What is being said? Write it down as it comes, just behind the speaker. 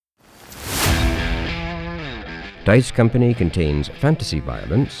Dice Company contains fantasy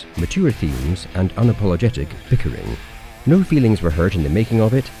violence, mature themes, and unapologetic bickering. No feelings were hurt in the making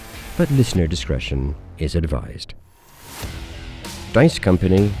of it, but listener discretion is advised. Dice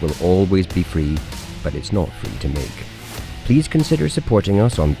Company will always be free, but it's not free to make. Please consider supporting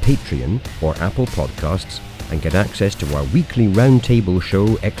us on Patreon or Apple Podcasts and get access to our weekly roundtable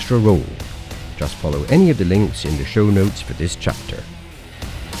show Extra Roll. Just follow any of the links in the show notes for this chapter.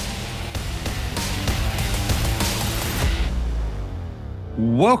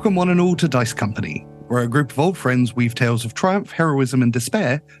 Welcome one and all to Dice Company, where a group of old friends weave tales of triumph, heroism and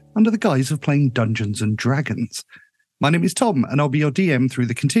despair under the guise of playing Dungeons and Dragons. My name is Tom, and I'll be your DM through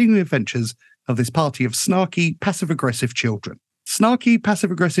the continuing adventures of this party of snarky, passive-aggressive children. Snarky,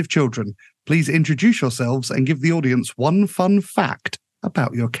 passive-aggressive children, please introduce yourselves and give the audience one fun fact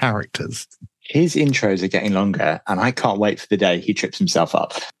about your characters. His intros are getting longer, and I can't wait for the day he trips himself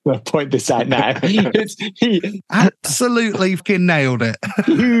up. I'll point this out now. He absolutely fucking nailed it.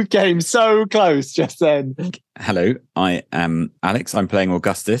 You came so close just then. Hello, I am Alex. I'm playing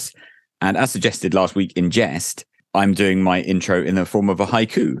Augustus, and as suggested last week in jest, I'm doing my intro in the form of a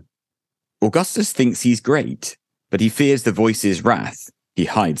haiku. Augustus thinks he's great, but he fears the voice's wrath. He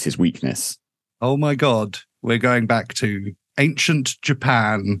hides his weakness. Oh my God, we're going back to ancient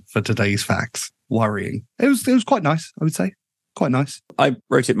Japan for today's facts. Worrying. It was quite nice, I would say. Quite nice. I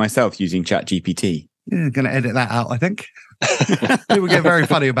wrote it myself using ChatGPT. Yeah, going to edit that out, I think. People get very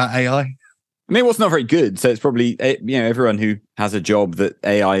funny about AI. I mean, it was not very good, so it's probably, everyone who has a job that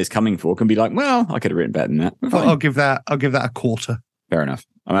AI is coming for can be like, well, I could have written better than that. I'll give that a quarter. Fair enough.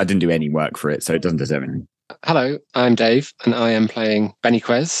 I didn't do any work for it, so it doesn't deserve anything. Hello, I'm Dave, and I am playing Benny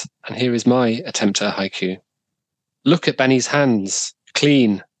Quez, and here is my attempt at a haiku. Look at Benny's hands,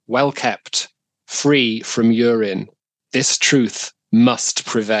 clean, well kept, free from urine. This truth must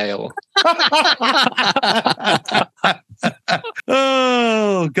prevail.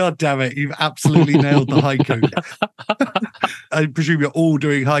 Oh, God damn it. You've absolutely nailed the haiku. I presume you're all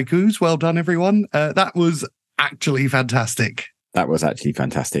doing haikus. Well done, everyone. That was actually fantastic. That was actually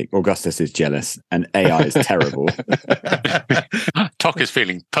fantastic. Augustus is jealous and AI is terrible. Tok is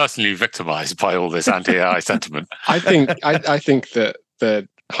feeling personally victimized by all this anti-AI sentiment. I think that the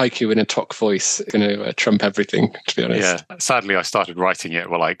haiku in a Tok voice is going to trump everything, to be honest. Yeah. Sadly, I started writing it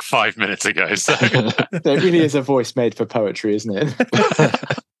 5 minutes ago. So There really is a voice made for poetry, isn't it?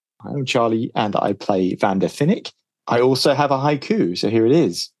 I'm Charlie and I play Vander Finnick. I also have a haiku, so here it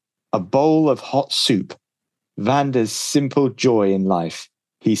is. A bowl of hot soup. Vander's simple joy in life.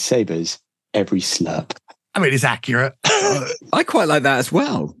 He savors every slurp. I mean, it's accurate. I quite like that as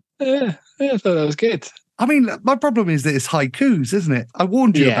well. Yeah, I thought that was good. I mean, my problem is that it's haikus, isn't it? I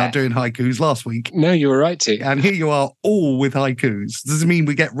warned you about doing haikus last week. No, you were right to. And here you are all with haikus. Does it mean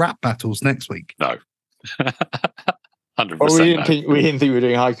we get rap battles next week? No. 100%. Well, we didn't think we were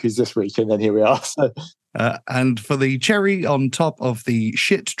doing haikus this week, and then here we are. So. And for the cherry on top of the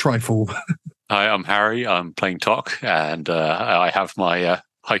shit trifle. Hi, I'm Harry. I'm playing Tok, and I have my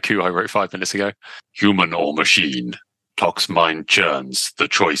haiku I wrote 5 minutes ago. Human or machine, Tok's mind churns, the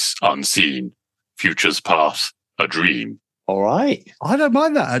choice unseen. Future's path, a dream. All right. I don't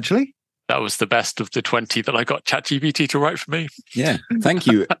mind that, actually. That was the best of the 20 that I got ChatGPT to write for me. Yeah. Thank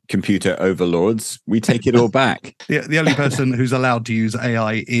you, computer overlords. We take it all back. The only person who's allowed to use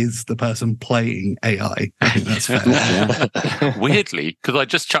AI is the person playing AI. I think that's fair. Yeah. Weirdly, because I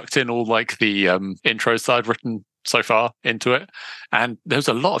just chucked in all the intros that I've written so far into it, and there's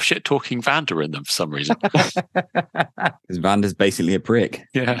a lot of shit talking Vander in them for some reason. Because Vander's basically a prick.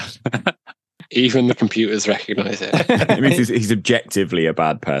 Yeah. Even the computers recognize it. It means he's objectively a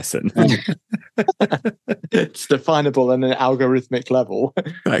bad person. It's definable on an algorithmic level.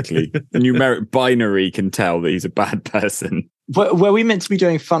 Exactly. The numeric binary can tell that he's a bad person. Were we meant to be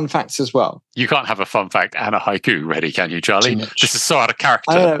doing fun facts as well? You can't have a fun fact and a haiku ready, can you, Charlie? This is so out of character.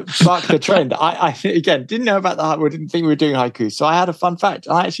 I don't know, buck the trend. I again didn't know about the haiku. Didn't think we were doing haiku, so I had a fun fact.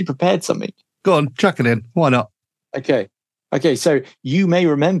 I actually prepared something. Go on, chuck it in. Why not? Okay, so you may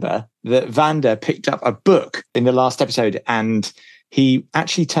remember that Vander picked up a book in the last episode, and he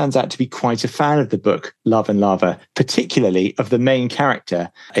actually turns out to be quite a fan of the book, Love and Lava, particularly of the main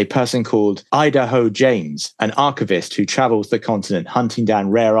character, a person called Idaho James, an archivist who travels the continent hunting down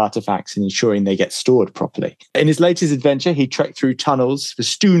rare artifacts and ensuring they get stored properly. In his latest adventure, he trekked through tunnels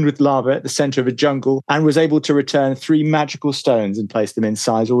festooned with lava at the center of a jungle and was able to return 3 magical stones and place them in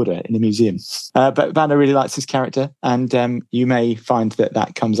size order in the museum. But Vander really likes his character, and you may find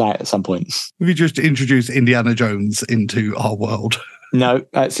that comes out at some point. If you just introduce Indiana Jones into our world. No,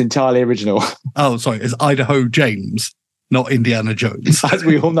 that's entirely original. Oh, sorry. It's Idaho James. not Indiana Jones. As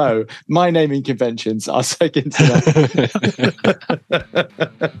we all know, my naming conventions are second to none.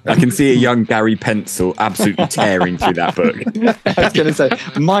 I can see a young Gary Pencil absolutely tearing through that book. I was going to say,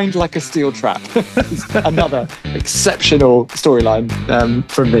 Mind Like a Steel Trap. Another exceptional storyline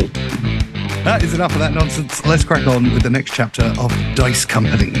from me. That is enough of that nonsense. Let's crack on with the next chapter of Dice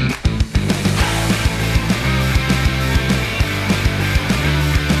Company.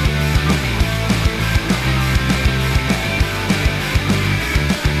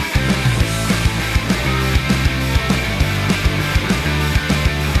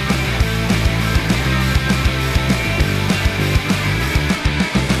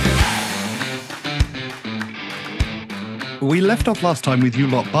 We left off last time with you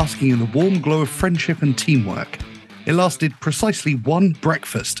lot basking in the warm glow of friendship and teamwork. It lasted precisely one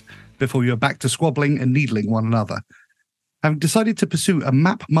breakfast before you were back to squabbling and needling one another. Having decided to pursue a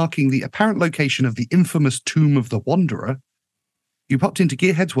map marking the apparent location of the infamous Tomb of the Wanderer, you popped into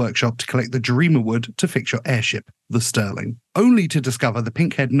Gearhead's workshop to collect the Jarima wood to fix your airship, the Sterling, only to discover the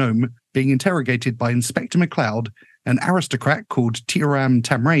pink-haired gnome being interrogated by Inspector McLeod, an aristocrat called Tioram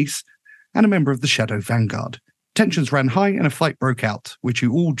Tamrace, and a member of the Shadow Vanguard. Tensions ran high and a fight broke out, which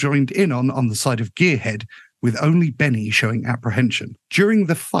you all joined in on the side of Gearhead, with only Benny showing apprehension. During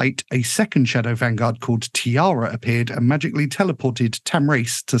the fight, a second Shadow Vanguard called Tiara appeared and magically teleported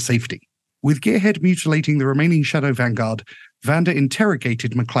Tamrace to safety. With Gearhead mutilating the remaining Shadow Vanguard, Vander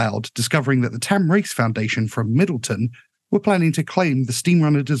interrogated McLeod, discovering that the Tamrace Foundation from Middleton were planning to claim the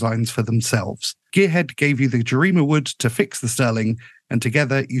Steamrunner designs for themselves. Gearhead gave you the Jarima wood to fix the Sterling, and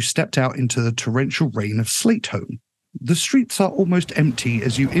together you stepped out into the torrential rain of Slateholme. The streets are almost empty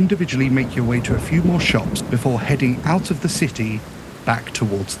as you individually make your way to a few more shops before heading out of the city back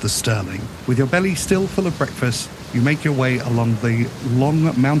towards the Sterling. With your belly still full of breakfast, you make your way along the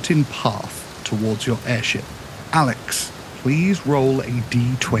long mountain path towards your airship. Alex, please roll a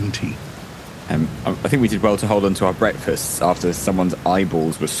d20. I think we did well to hold on to our breakfasts after someone's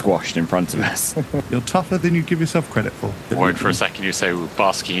eyeballs were squashed in front of us. You're tougher than you give yourself credit for. Worried for a second you say we're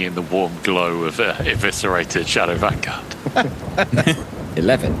basking in the warm glow of eviscerated Shadow Vanguard.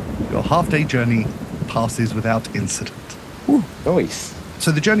 11. Your half-day journey passes without incident. Ooh, nice.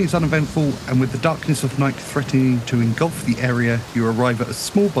 So the journey is uneventful, and with the darkness of night threatening to engulf the area, you arrive at a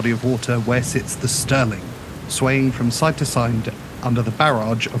small body of water where sits the Sterling, swaying from side to side under the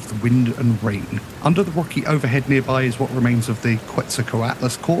barrage of the wind and rain. Under the rocky overhead nearby is what remains of the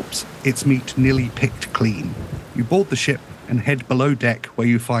Quetzalcoatlus corpse, its meat nearly picked clean. You board the ship and head below deck, where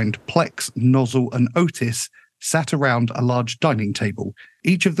you find Plex, Nozzle, and Otis sat around a large dining table.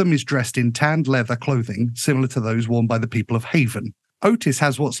 Each of them is dressed in tanned leather clothing, similar to those worn by the people of Haven. Otis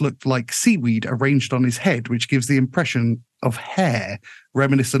has what's looked like seaweed arranged on his head, which gives the impression of hair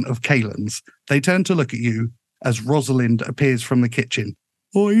reminiscent of Kaelin's. They turn to look at you as Rosalind appears from the kitchen.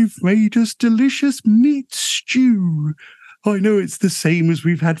 I've made us delicious meat stew. I know it's the same as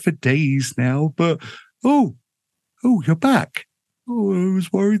we've had for days now, but oh, you're back. Oh, I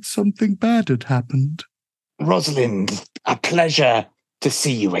was worried something bad had happened. Rosalind, a pleasure to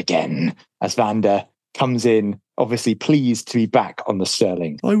see you again, as Vander comes in, obviously pleased to be back on the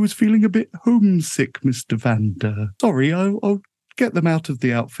Sterling. I was feeling a bit homesick, Mr. Vander. Sorry, I'll get them out of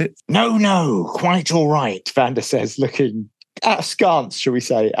the outfit. No, quite all right, Vander says, looking askance, shall we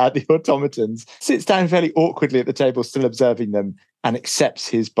say, at the automatons, sits down fairly awkwardly at the table, still observing them, and accepts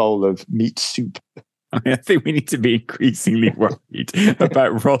his bowl of meat soup. I think we need to be increasingly worried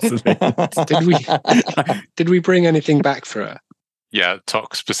about Rosalind. Did we bring anything back for her? Yeah,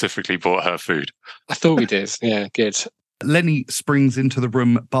 Tok specifically bought her food. I thought we did. Yeah, good. Lenny springs into the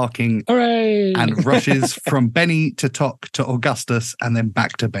room barking. Hooray! And rushes from Benny to Tok to Augustus and then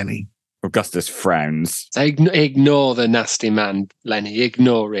back to Benny. Augustus frowns. So ignore the nasty man, Lenny.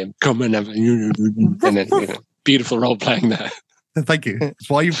 Ignore him. Come and have and then, beautiful role playing there. Thank you. That's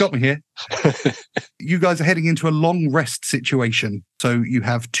why you've got me here. You guys are heading into a long rest situation. So you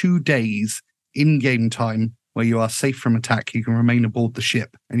have 2 days in game time where you are safe from attack. You can remain aboard the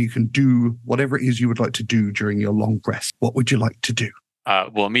ship and you can do whatever it is you would like to do during your long rest. What would you like to do?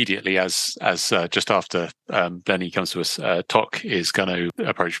 Well, immediately as just after Benny comes to us, Tok is going to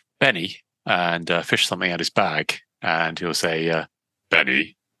approach Benny and fish something out his bag. And he'll say,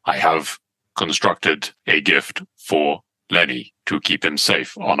 Benny, I have constructed a gift for Lenny to keep him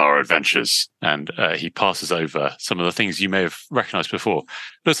safe on our adventures. And he passes over some of the things you may have recognized before.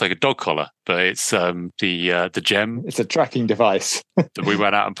 Looks like a dog collar, but it's the gem. It's a tracking device that we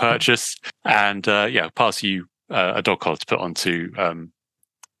went out and purchased. And pass you a dog collar to put on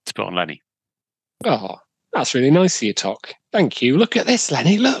Lenny. Oh, that's really nice of you, Tok. Thank you. Look at this,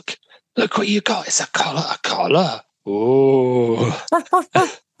 Lenny. Look what you got. It's a collar. Oh.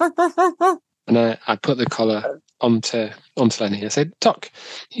 And I put the collar onto Lenny. I said, Toc,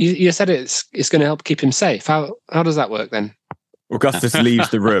 you said it's going to help keep him safe. How does that work then? Augustus leaves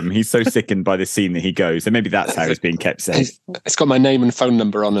the room. He's so sickened by this scene that he goes. And maybe that's how he's being kept safe. It's got my name and phone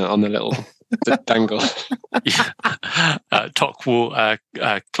number on the little dangle. Toc will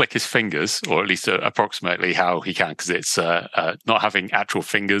click his fingers, or at least approximately how he can, because it's not having actual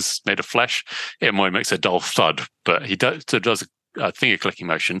fingers made of flesh. It might makes a dull thud, but he does a finger clicking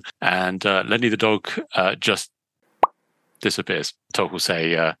motion, and Lenny the dog just disappears. Toc will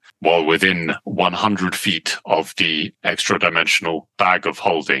say, while within 100 feet of the extra-dimensional bag of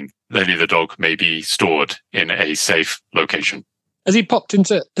holding, Lenny the dog may be stored in a safe location. Has he popped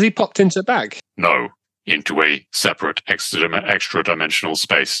into a bag? No, into a separate extra-dimensional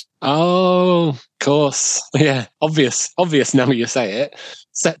space. Oh, of course. Yeah, obvious now you say it.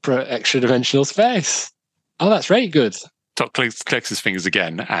 Separate extra-dimensional space. Oh, that's very good. Toc clicks his fingers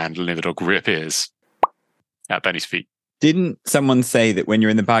again, and Lenny the dog reappears at Benny's feet. Didn't someone say that when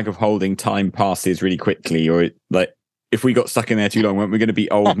you're in the bag of holding, time passes really quickly? Or like, if we got stuck in there too long, weren't we going to be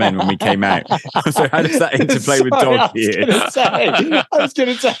old men when we came out? So how does that interplay with dog here? I was going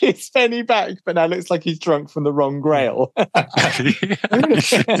to say it's Benny back, but now it looks like he's drunk from the wrong grail. I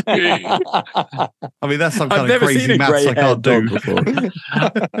mean, that's some kind I've of never crazy seen a maths I can't do. before.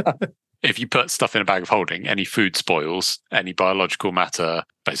 If you put stuff in a bag of holding, any food spoils, any biological matter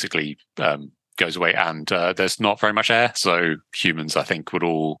basically goes away, and there's not very much air, so humans, I think, would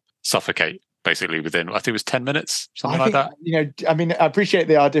all suffocate basically within, I think it was 10 minutes, something like that. I mean, I appreciate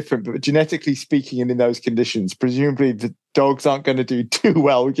they are different, but genetically speaking and in those conditions, presumably the dogs aren't going to do too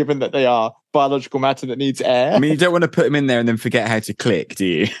well, given that they are biological matter that needs air. I mean, you don't want to put them in there and then forget how to click, do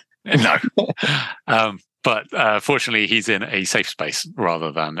you? No. But fortunately, he's in a safe space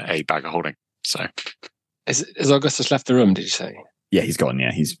rather than a bag of holding. So, Has Augustus left the room, did you say? Yeah, he's gone.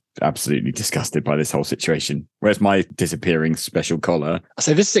 Yeah, he's absolutely disgusted by this whole situation. Where's my disappearing special collar? I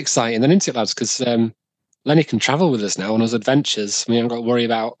say, this is exciting, then, isn't it, lads? Because Lenny can travel with us now on his adventures. We haven't got to worry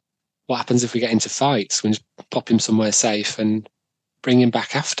about what happens if we get into fights. We can just pop him somewhere safe and bring him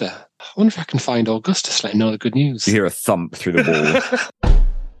back after. I wonder if I can find Augustus, let him know the good news. You hear a thump through the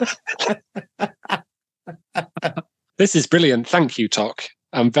wall. This is brilliant. Thank you, Toc.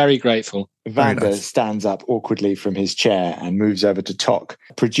 I'm very grateful. Vander stands up awkwardly from his chair and moves over to Toc,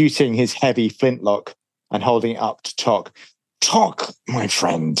 producing his heavy flintlock and holding it up to Toc. Toc, my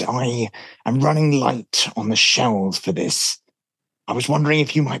friend, I am running light on the shells for this. I was wondering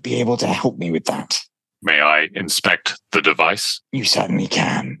if you might be able to help me with that. May I inspect the device? You certainly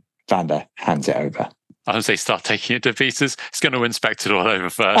can. Vander hands it over. I would say start taking it to pieces. He's going to inspect it all over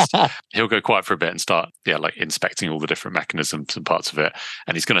first. He'll go quiet for a bit and start, inspecting all the different mechanisms and parts of it.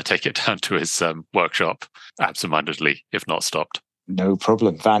 And he's going to take it down to his workshop absentmindedly, if not stopped. No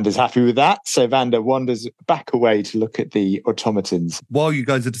problem. Vander's happy with that. So Vander wanders back away to look at the automatons. While you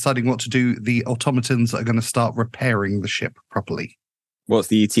guys are deciding what to do, the automatons are going to start repairing the ship properly. What's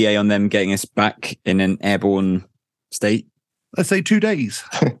the ETA on them getting us back in an airborne state? Let's say 2 days.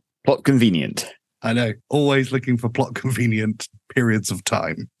 Plot convenient. I know. Always looking for plot convenient periods of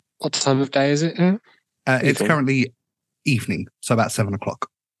time. What time of day is it? It's currently evening, so about 7 o'clock.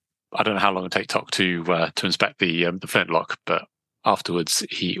 I don't know how long it takes Toc to inspect the flintlock, but afterwards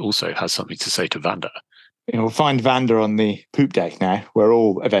he also has something to say to Vander. We'll find Vander on the poop deck now, where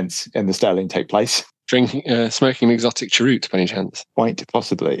all events in the Sterling take place. Smoking an exotic cheroot, by any chance? Quite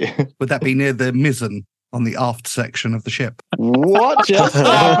possibly. Would that be near the mizzen on the aft section of the ship? What just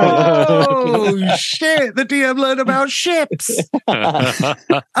happened? Oh, shit. The DM learned about ships. Uh-oh.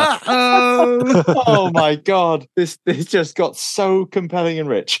 Oh, my God. This just got so compelling and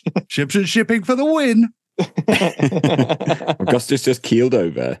rich. Ships and shipping for the win. Augustus just keeled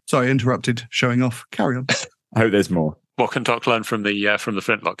over. Sorry, interrupted. Showing off. Carry on. I hope there's more. What can Toc learn from the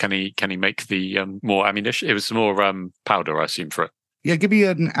flintlock? Can he make the more ammunition? It was more powder, I assume, for it. Yeah, give me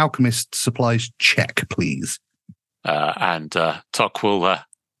an alchemist supplies check, please. And Toc will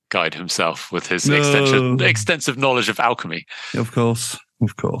guide himself with his extensive knowledge of alchemy. Of course.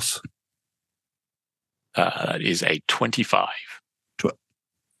 That is a 25.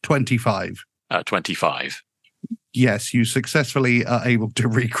 25. 25. Yes, you successfully are able to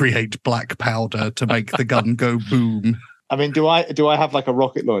recreate black powder to make the gun go boom. I mean, do I have like a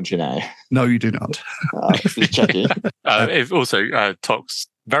rocket launcher now? No, you do not. Just checking. Toc's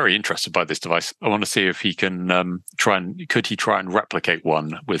very interested by this device. I want to see if he can try and replicate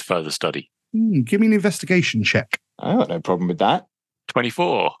one with further study. Give me an investigation check. I got no problem with that.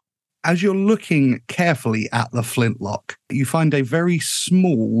 24. As you're looking carefully at the flintlock, you find a very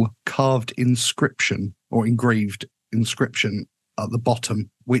small carved inscription or engraved inscription at the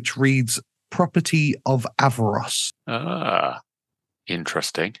bottom, which reads "Property of Avaros."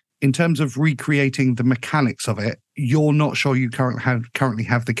 Interesting. In terms of recreating the mechanics of it, you're not sure you currently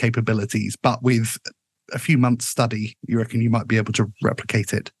have the capabilities, but with a few months' study, you reckon you might be able to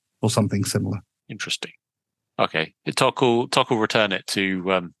replicate it or something similar. Interesting. Okay, Tok will return it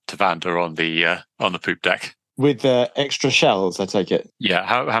to Vander on the poop deck with extra shells. I take it. Yeah.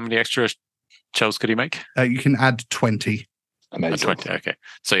 How many extra shells could he make? You can add 20. Amazing. 20. Okay.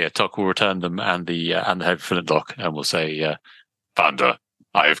 So yeah, Tok will return them and the heavy flintlock, and we'll say, Vander,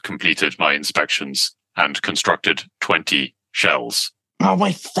 I have completed my inspections and constructed 20 shells. Oh,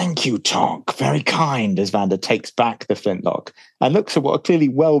 why, thank you, Tok. Very kind, as Vander takes back the flintlock and looks at what are clearly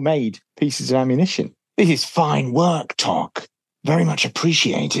well-made pieces of ammunition. This is fine work, Tok. Very much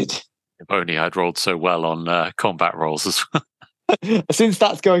appreciated. If only I'd rolled so well on combat rolls as well. Since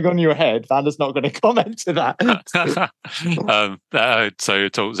that's going on in your head, Vander's not going to comment to that. So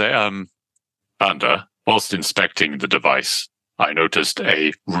Tok say, Vander, whilst inspecting the device, I noticed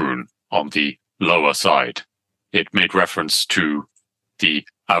a rune on the lower side. It made reference to the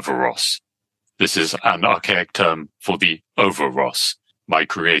Avaros. This is an archaic term for the Overros, my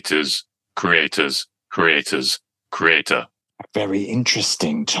creator's creator. Very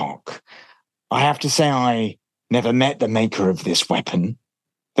interesting, Tok. I have to say I never met the maker of this weapon,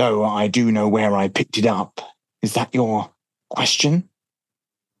 though I do know where I picked it up. Is that your question?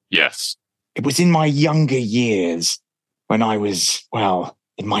 Yes. It was in my younger years, when I was, well,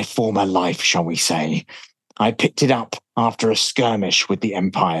 in my former life, shall we say. I picked it up after a skirmish with the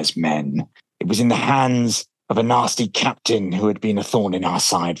Empire's men. It was in the hands of a nasty captain who had been a thorn in our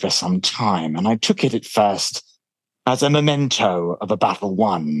side for some time, and I took it at first as a memento of a battle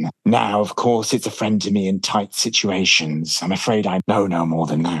won. Now, of course, it's a friend to me in tight situations. I'm afraid I know no more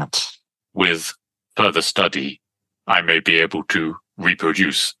than that. With further study, I may be able to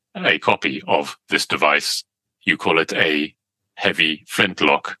reproduce a copy of this device. You call it a heavy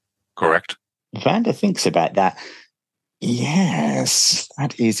flintlock, correct? Vander thinks about that. Yes,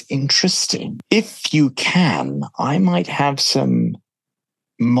 that is interesting. If you can, I might have some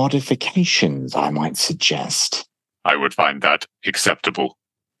modifications I might suggest. I would find that acceptable.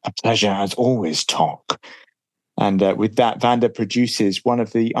 A pleasure as always, Tok. And with that, Vander produces one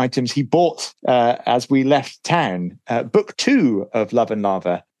of the items he bought as we left town, Book 2 of Love and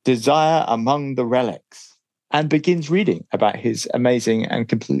Lava, Desire Among the Relics, and begins reading about his amazing and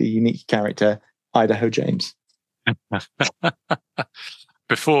completely unique character, Idaho James.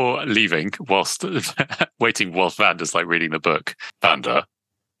 Before leaving, waiting whilst Vander's reading the book, Vander,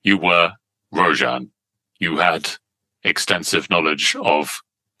 you were Rojan. You had extensive knowledge of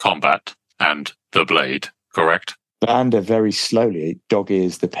combat and the blade, correct? Vander very slowly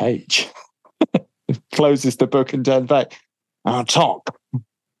dog-ears the page, closes the book and turns back. Tok,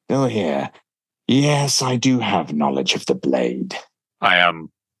 still here. Yes, I do have knowledge of the blade. I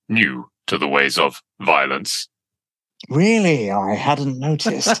am new to the ways of violence. Really? I hadn't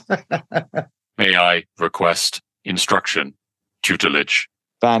noticed. May I request instruction, tutelage?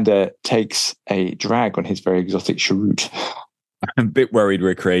 Vander takes a drag on his very exotic cheroot. I'm a bit worried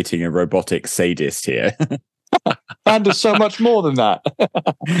we're creating a robotic sadist here. Vander's so much more than that.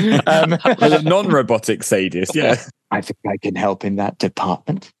 Well, a non-robotic sadist, yeah. I think I can help in that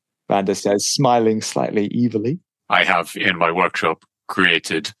department, Vander says, smiling slightly evilly. I have in my workshop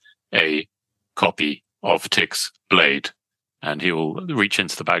created a copy of Tick's blade, and he will reach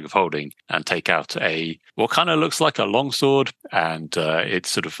into the bag of holding and take out what kind of looks like a longsword, and it's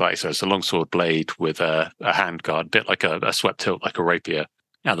sort of so it's a longsword blade with a handguard, a bit like a swept hilt, like a rapier.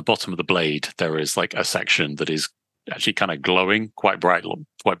 At the bottom of the blade, there is a section that is actually kind of glowing quite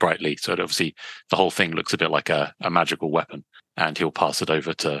brightly. So obviously the whole thing looks a bit like a magical weapon, and he'll pass it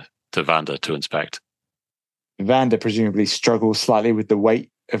over to Vander to inspect. Vander presumably struggles slightly with the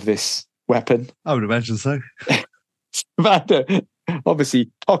weight of this weapon. I would imagine so. Vander,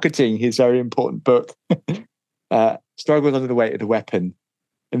 obviously pocketing his very important book, struggles under the weight of the weapon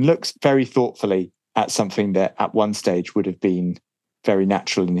and looks very thoughtfully at something that at one stage would have been very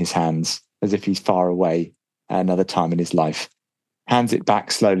natural in his hands, as if he's far away at another time in his life. Hands it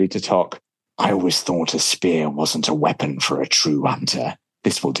back slowly to Tok. I always thought a spear wasn't a weapon for a true hunter.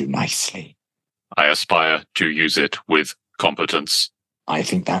 This will do nicely. I aspire to use it with competence. I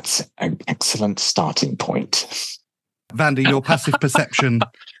think that's an excellent starting point. Vander, your passive perception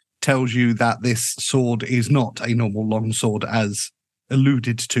tells you that this sword is not a normal longsword, as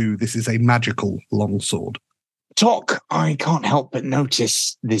alluded to. This is a magical longsword. Tok, I can't help but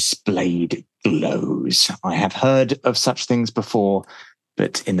notice this blade glows. I have heard of such things before,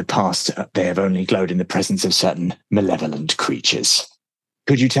 but in the past they have only glowed in the presence of certain malevolent creatures.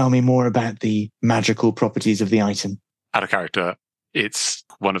 Could you tell me more about the magical properties of the item? Out of character, it's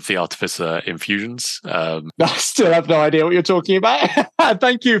one of the Artificer infusions. I still have no idea what you're talking about.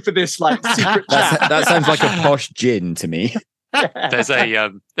 Thank you for this secret chat. That sounds like a posh gin to me. There's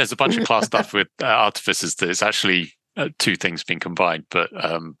a bunch of class stuff with Artificers that it's actually two things being combined. But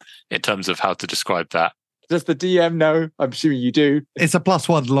in terms of how to describe that, does the DM know? I'm assuming you do. It's a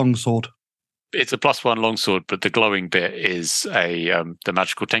 +1 longsword. It's a +1 longsword, but the glowing bit is the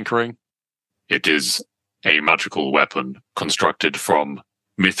magical tinkering. It is a magical weapon constructed from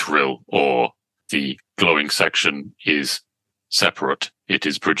mithril, or the glowing section is separate. It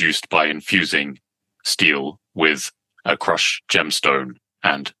is produced by infusing steel with a crushed gemstone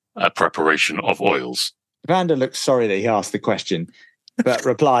and a preparation of oils. Vander looks sorry that he asked the question, but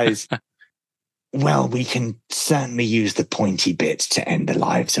replies, well, we can certainly use the pointy bit to end the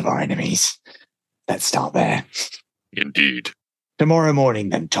lives of our enemies. Let's start there. Indeed. Tomorrow morning,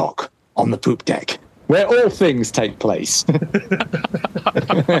 then, talk on the poop deck, where all things take place.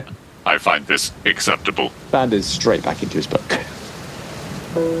 I find this acceptable. Vander's straight back into his book.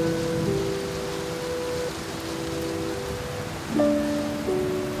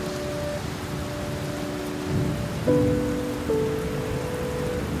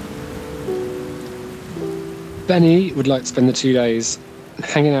 Benny would like to spend the 2 days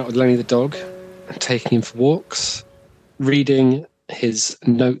hanging out with Lenny the dog, taking him for walks, reading his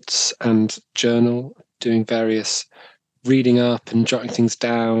notes and journal, doing various reading up and jotting things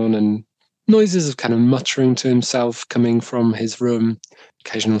down, and noises of kind of muttering to himself coming from his room,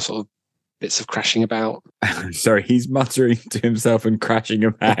 occasional sort of bits of crashing about. Sorry, he's muttering to himself and crashing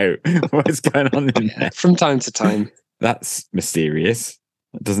about. What's going on in there? From time to time. That's mysterious.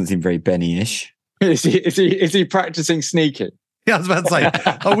 That doesn't seem very Benny-ish. Is he practicing sneaking? Yeah, I was about to say,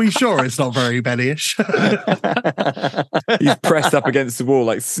 are we sure it's not very Benny-ish? He's pressed up against the wall,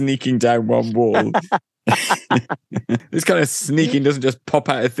 like sneaking down one wall. This kind of sneaking doesn't just pop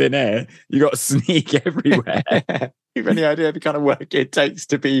out of thin air. You got to sneak everywhere. You've any idea the kind of work it takes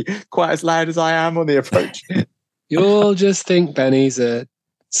to be quite as loud as I am on the approach? You'll just think Benny's a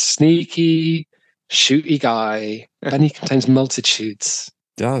sneaky, shooty guy. Benny contains multitudes.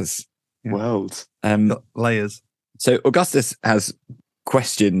 Does. Yeah. World. Got layers. So Augustus has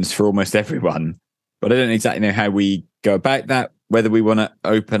questions for almost everyone, but I don't exactly know how we go about that, whether we want to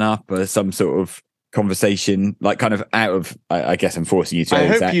open up some sort of conversation, like kind of out of, I guess I'm forcing you to. I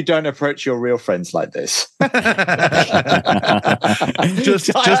hope you don't approach your real friends like this. I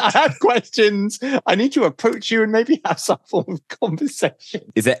have questions. I need to approach you and maybe have some form of conversation.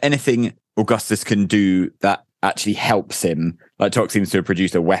 Is there anything Augustus can do that actually helps him? Like Tok seems to have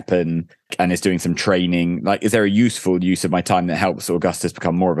produced a weapon and is doing some training. Like, is there a useful use of my time that helps Augustus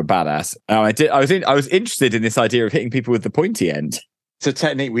become more of a badass? I was interested in this idea of hitting people with the pointy end. It's a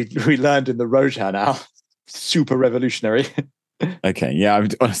technique we learned in the Roja now. Super revolutionary. Okay, yeah.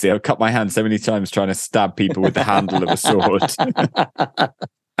 I've cut my hand so many times trying to stab people with the handle of a sword.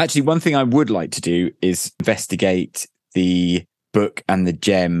 Actually, one thing I would like to do is investigate the book and the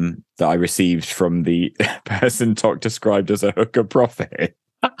gem that I received from the person Tok described as a hooker prophet.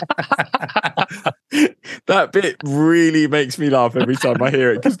 That bit really makes me laugh every time I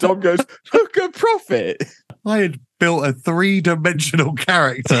hear it, because Tom goes, hooker prophet. I had built a 3-dimensional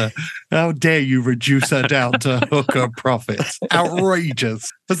character. How dare you reduce her down to hooker prophet?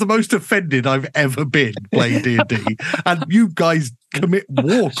 Outrageous. That's the most offended I've ever been playing D&D. And you guys commit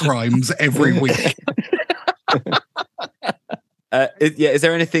war crimes every week. Is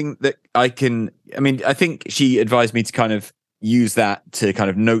there anything that I can... I mean, I think she advised me to kind of use that to kind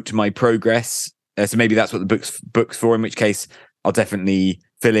of note my progress. So maybe that's what the book's for, in which case I'll definitely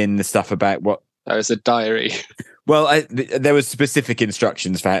fill in the stuff about what... That was a diary. Well, there was specific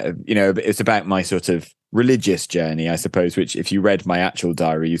instructions for, it's about my sort of religious journey, I suppose, which if you read my actual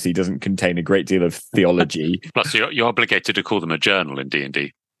diary, you see doesn't contain a great deal of theology. Plus, you're obligated to call them a journal in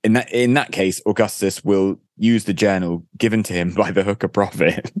D&D. In that case, Augustus will use the journal given to him by the hooker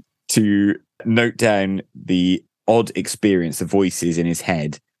prophet to note down the odd experience, the voices in his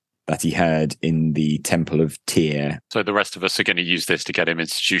head that he heard in the Temple of Tyr. So the rest of us are going to use this to get him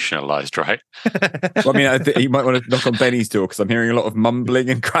institutionalized, right? Well, I mean, I think he might want to knock on Benny's door, because I'm hearing a lot of mumbling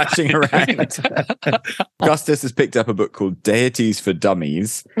and crashing around. Augustus has picked up a book called Deities for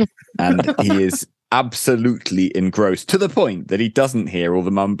Dummies, and he is absolutely engrossed, to the point that he doesn't hear all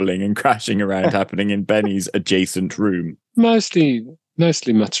the mumbling and crashing around happening in Benny's adjacent room. Mostly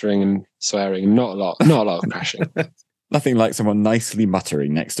muttering and swearing, not a lot of crashing. Nothing like someone nicely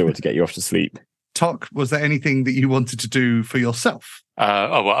muttering next door to get you off to sleep. Tok, was there anything that you wanted to do for yourself?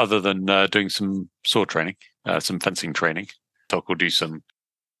 Other than doing some sword training, some fencing training, Tok will do some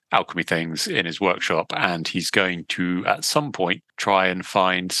alchemy things in his workshop, and he's going to, at some point, try and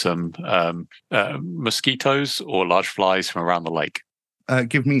find some mosquitoes or large flies from around the lake.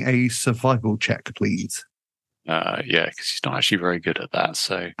 Give me a survival check, please. Yeah, because he's not actually very good at that.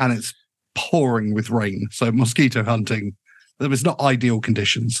 So, and it's pouring with rain, so mosquito hunting. It's not ideal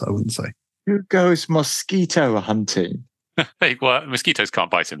conditions, I wouldn't say. Who goes mosquito hunting? Well, mosquitoes can't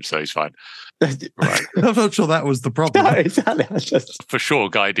bite him, so he's fine. Right. I'm not sure that was the problem. No, exactly. For sure,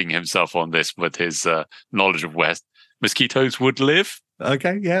 guiding himself on this with his knowledge of where mosquitoes would live.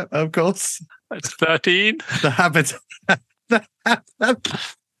 Okay, yeah, of course. That's 13. The habit.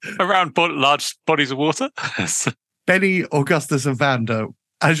 Around large bodies of water. Benny, Augustus, and Vander,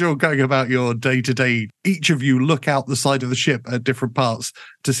 as you're going about your day-to-day, each of you look out the side of the ship at different parts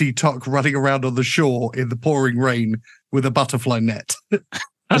to see Tok running around on the shore in the pouring rain with a butterfly net.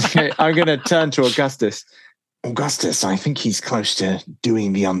 Okay, I'm going to turn to Augustus. Augustus, I think he's close to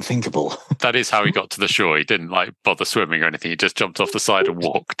doing the unthinkable. That is how he got to the shore. He didn't bother swimming or anything. He just jumped off the side and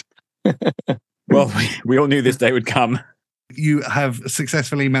walked. Well, we all knew this day would come. You have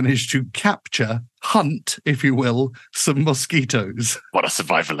successfully managed to hunt, if you will, some mosquitoes. What a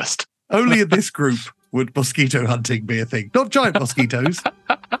survivalist. Only in this group would mosquito hunting be a thing. Not giant mosquitoes.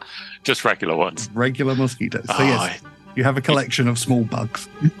 Just regular ones. Regular mosquitoes. So yes, you have a collection of small bugs.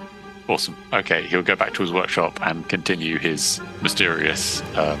 Awesome. Okay, he'll go back to his workshop and continue his mysterious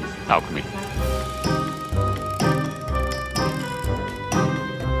alchemy.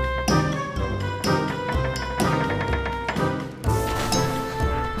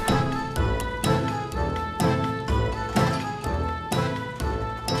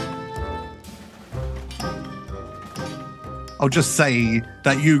 I'll just say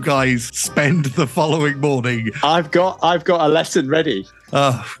that you guys spend the following morning. I've got a lesson ready.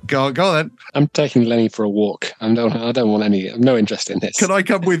 Oh, go on then. I'm taking Lenny for a walk. I don't want I've no interest in this. Can I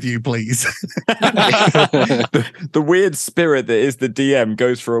come with you, please? The weird spirit that is the DM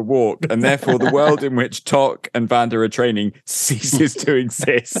goes for a walk, and therefore the world in which Tok and Vander are training ceases to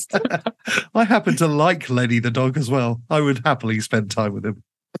exist. I happen to like Lenny the dog as well. I would happily spend time with him.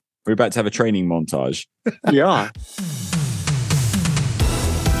 We're about to have a training montage. Yeah.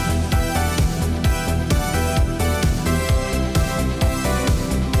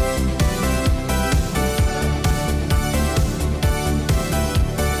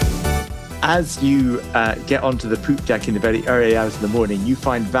 As you get onto the poop deck in the very early hours of the morning, you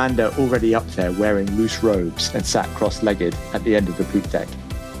find Vander already up there wearing loose robes and sat cross-legged at the end of the poop deck.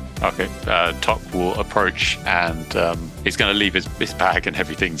 Okay, Tok will approach, and he's going to leave his bag and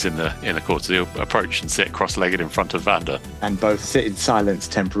everything's in the court. So he'll approach and sit cross-legged in front of Vander. And both sit in silence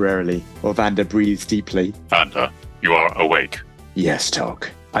temporarily, while Vander breathes deeply. Vander, you are awake. Yes, Tok.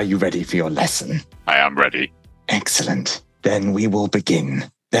 Are you ready for your lesson? I am ready. Excellent. Then we will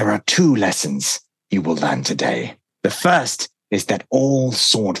begin. There are 2 lessons you will learn today. The first is that all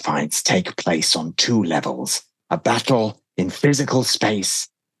sword fights take place on 2 levels, a battle in physical space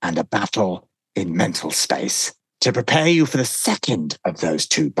and a battle in mental space. To prepare you for the second of those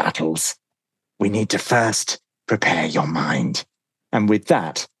 2 battles, we need to first prepare your mind. And with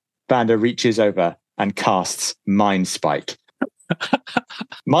that, Vander reaches over and casts Mind Spike.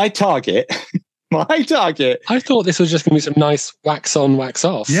 My target... I thought this was just going to be some nice wax on, wax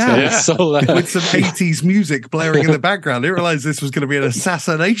off. Yeah. So, with some 80s music blaring in the background. I didn't realize this was going to be an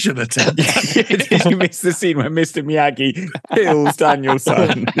assassination attempt. You missed the scene where Mr. Miyagi kills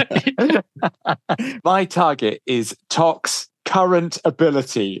Danielson. My target is Tok's current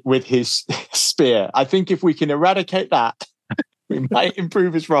ability with his spear. I think if we can eradicate that, we might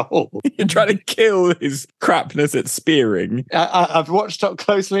improve his roll. You're trying to kill his crapness at spearing. I've watched Tok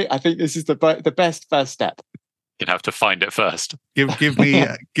closely. I think this is the best first step. You'd have to find it first. Give me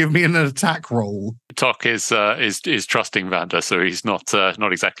an attack roll. Tok is trusting Vander, so he's not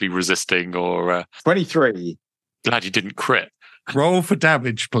exactly resisting or. 23. Glad you didn't crit. Roll for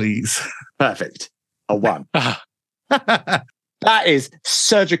damage, please. Perfect. A 1. That is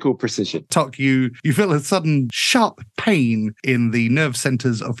surgical precision. Tok, you feel a sudden sharp pain in the nerve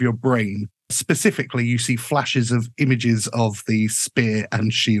centers of your brain. Specifically, you see flashes of images of the spear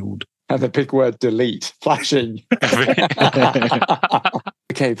and shield. And the big word delete flashing.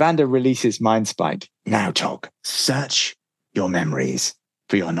 Okay, Vander releases Mind Spike. Now, Tok, search your memories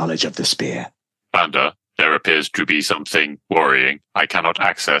for your knowledge of the spear. Vander, there appears to be something worrying. I cannot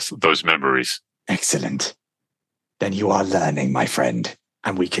access those memories. Excellent. Then you are learning, my friend,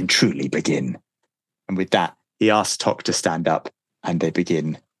 and we can truly begin. And with that, he asks Tok to stand up, and they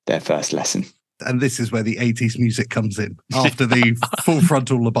begin their first lesson. And this is where the 80s music comes in, after the full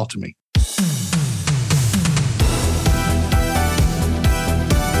frontal lobotomy.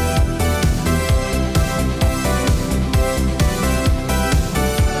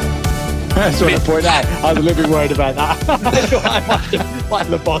 I just want to point out, I was a little bit worried about that. I thought I might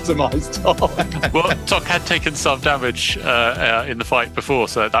lobotomise Tok. Well, Tok had taken some damage in the fight before,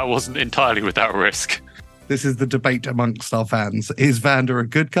 so that wasn't entirely without risk. This is the debate amongst our fans. Is Vander a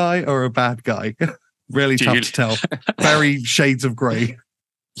good guy or a bad guy? Really tough to tell. Very shades of grey.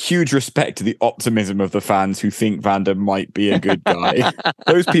 Huge respect to the optimism of the fans who think Vander might be a good guy.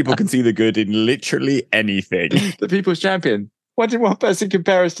 Those people can see the good in literally anything. The people's champion. Why did one person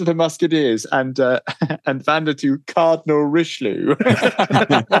compare us to the Musketeers and Vander to Cardinal Richelieu?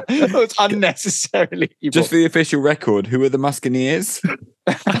 That was unnecessarily evil. Just for the official record, who are the Musketeers?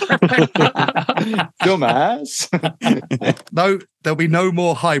 Dumbass. No, there'll be no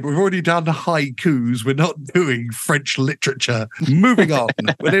more hype. We've already done haikus. We're not doing French literature. Moving on.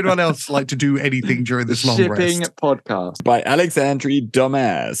 Would anyone else like to do anything during this long Shipping rest? podcast. By Alexandre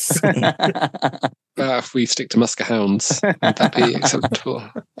Dumas. If we stick to Muskehounds, would that be acceptable?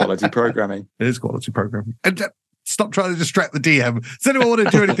 Quality programming. It is quality programming. And stop trying to distract the DM. Does anyone want to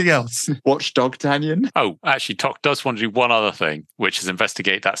do anything else? Watchdog Tanyan. Oh, actually, Tok does want to do one other thing, which is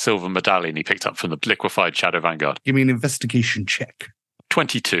investigate that silver medallion he picked up from the liquefied Shadow Vanguard. Give me an investigation check.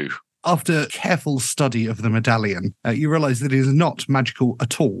 22. After careful study of the medallion, you realize that it is not magical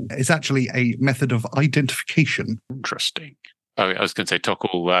at all. It's actually a method of identification. Interesting. Oh, I was going to say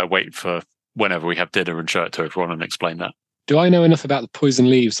Tok will wait for whenever we have dinner and show it to everyone and explain that. Do I know enough about the poison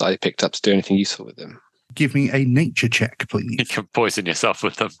leaves that I picked up to do anything useful with them? Give me a nature check, please. You can poison yourself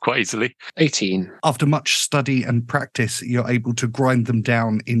with them quite easily. 18. After much study and practice, you're able to grind them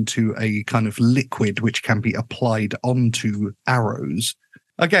down into a kind of liquid which can be applied onto arrows.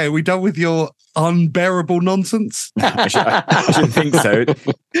 Okay, are we done with your unbearable nonsense? I should think so.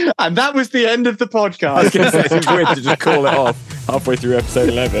 And that was the end of the I was podcast. going to say, it seems weird to just call it off halfway through episode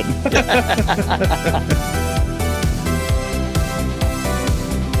 11.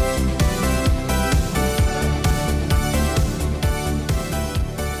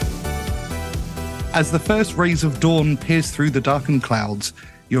 As the first rays of dawn pierce through the darkened clouds,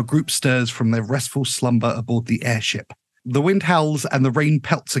 your group stirs from their restful slumber aboard the airship. The wind howls and the rain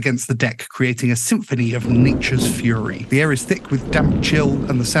pelts against the deck, creating a symphony of nature's fury. The air is thick with damp chill,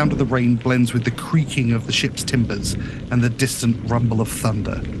 and the sound of the rain blends with the creaking of the ship's timbers and the distant rumble of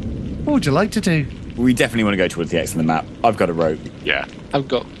thunder. What would you like to do? We definitely want to go towards the X on the map. I've got a rope. Yeah. I've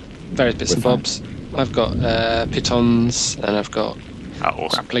got various bits and bobs. I've got pitons, and I've got Awesome.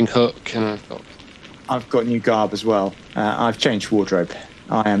 grappling hook, and I've got new garb as well. I've changed wardrobe.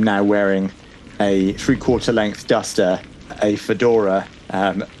 I am now wearing a 3/4 length duster, a fedora,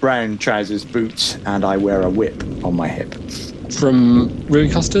 brown trousers, boots, and I wear a whip on my hip. from Rui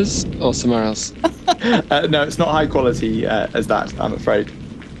Costas or somewhere else? No, it's not high quality as that, I'm afraid.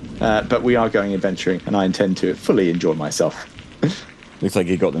 But we are going adventuring, and I intend to fully enjoy myself. Looks like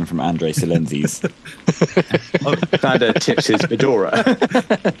you got them from Andre Silenzi's. Vander tips his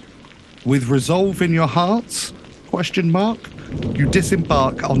fedora. With resolve in your hearts? Question mark. You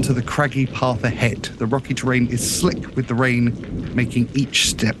disembark onto the craggy path ahead. The rocky terrain is slick with the rain, making each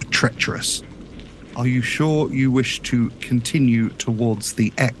step treacherous. Are you sure you wish to continue towards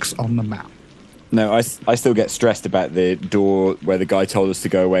the X on the map? No, I still get stressed about the door where the guy told us to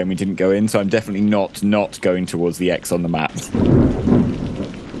go away and we didn't go in, so I'm definitely not going towards the X on the map.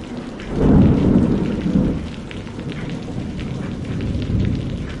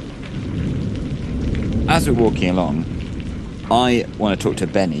 As we're walking along, I want to talk to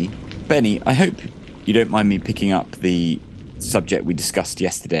Benny. Benny, I hope you don't mind me picking up the subject we discussed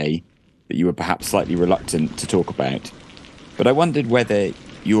yesterday that you were perhaps slightly reluctant to talk about. But I wondered whether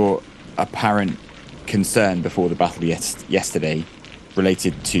your apparent concern before the battle yesterday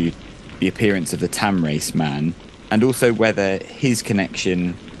related to the appearance of the Tam race man, and also whether his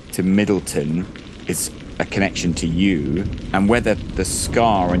connection to Middleton is a connection to you, and whether the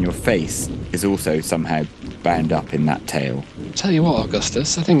scar on your face is also somehow bound up in that tale. Tell you what,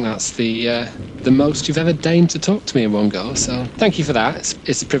 Augustus, I think that's the most you've ever deigned to talk to me in one go, so thank you for that.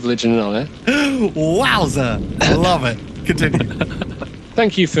 It's a privilege and an honour. Wowza! I love it. Continue.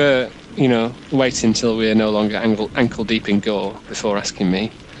 Thank you for, waiting till we're no longer ankle deep in gore before asking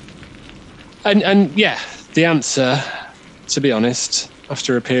me. And yeah, the answer, to be honest,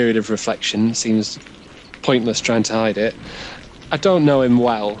 after a period of reflection, seems pointless trying to hide it. I don't know him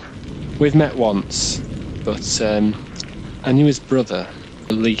well. We've met once, but I knew his brother,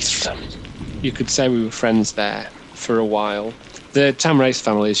 Leith. You could say we were friends there for a while. The Tamrace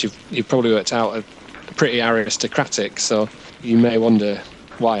families, you've probably worked out, are pretty aristocratic, so you may wonder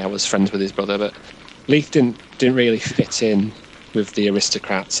why I was friends with his brother, but Leith didn't really fit in with the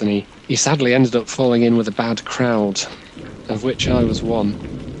aristocrats, and he sadly ended up falling in with a bad crowd, of which I was one.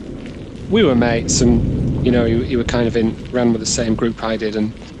 We were mates, and you were kind of ran with the same group I did,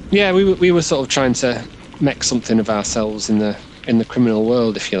 and yeah, we were sort of trying to make something of ourselves in the criminal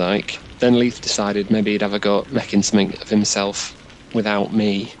world, if you like. Then Leith decided maybe he'd have a go at making something of himself without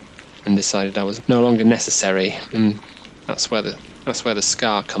me, and decided I was no longer necessary, and that's where the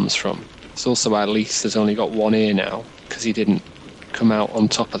scar comes from. It's also why Leith has only got one ear now, because he didn't come out on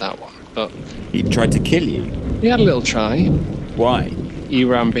top of that one. But He tried to kill you. he had a little try. Why? He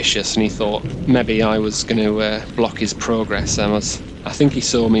were ambitious, and he thought maybe I was going to block his progress. I think he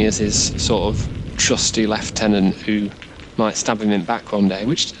saw me as his sort of trusty lieutenant who might stab him in back one day,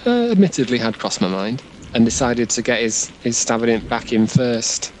 which admittedly had crossed my mind, and decided to get his stabbing it back in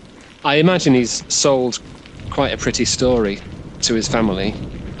first. I imagine he's sold quite a pretty story to his family,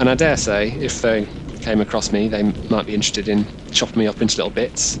 and I dare say if they came across me, they might be interested in chopping me up into little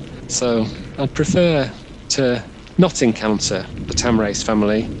bits. So I'd prefer to not encounter the Tamrace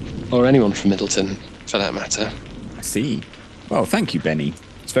family, or anyone from Middleton, for that matter. I see. Well, thank you, Benny.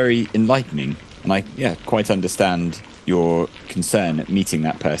 It's very enlightening, and I quite understand your concern at meeting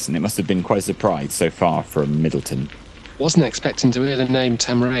that person. It must have been quite a surprise so far from Middleton. Wasn't expecting to hear the name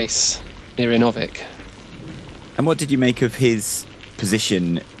Tamrace here in Ovik. And what did you make of his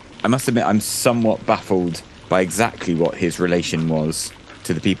position? I must admit, I'm somewhat baffled by exactly what his relation was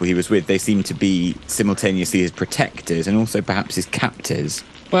to the people he was with. They seem to be simultaneously his protectors and also perhaps his captors.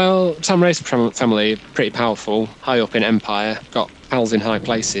 Well, Tamrace family, pretty powerful, high up in Empire, got pals in high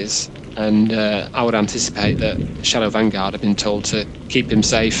places, and I would anticipate that Shadow Vanguard have been told to keep him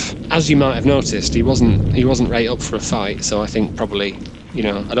safe. As you might have noticed, he wasn't right up for a fight, so I think probably,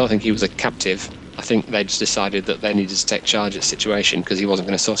 I don't think he was a captive. I think they just decided that they needed to take charge of the situation because he wasn't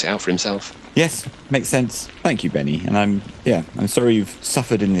going to sort it out for himself. Yes, makes sense. Thank you, Benny. And I'm sorry you've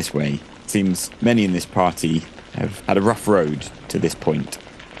suffered in this way. It seems many in this party have had a rough road to this point.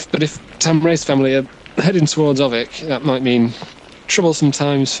 But if Tamrace family are heading towards Ovik, that might mean troublesome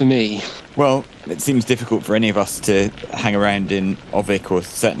times for me. Well, it seems difficult for any of us to hang around in Ovik or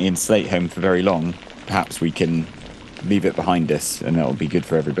certainly in Slateholme for very long. Perhaps we can leave it behind us and that'll be good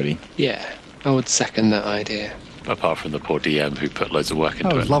for everybody. Yeah, I would second that idea. Apart from the poor DM who put loads of work into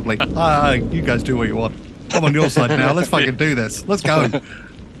That it. was lovely. You guys do what you want. I'm on your side now. Let's fucking do this. Let's go.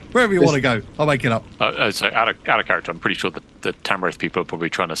 Wherever you want to go. I'll make it up. So out of character, I'm pretty sure that the Tamrace people are probably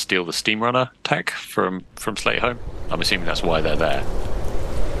trying to steal the Steam Runner tech from Slateholme. I'm assuming that's why they're there.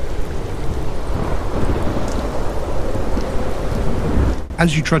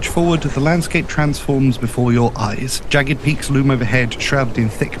 As you trudge forward, the landscape transforms before your eyes. Jagged peaks loom overhead, shrouded in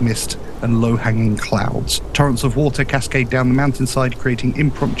thick mist and low-hanging clouds. Torrents of water cascade down the mountainside, creating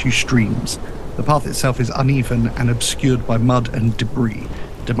impromptu streams. The path itself is uneven and obscured by mud and debris,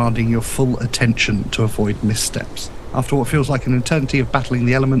 demanding your full attention to avoid missteps. After what feels like an eternity of battling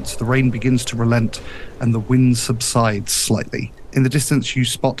the elements, the rain begins to relent and the wind subsides slightly. In the distance, you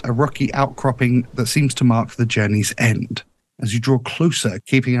spot a rocky outcropping that seems to mark the journey's end. As you draw closer,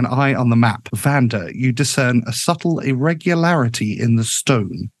 keeping an eye on the map, Vander, you discern a subtle irregularity in the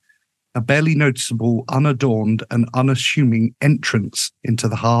stone, a barely noticeable, unadorned and unassuming entrance into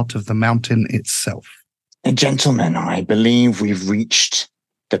the heart of the mountain itself. Gentlemen, I believe we've reached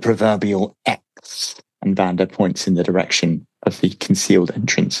the proverbial X. And Vander points in the direction of the concealed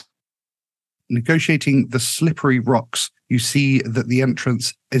entrance. Negotiating the slippery rocks, you see that the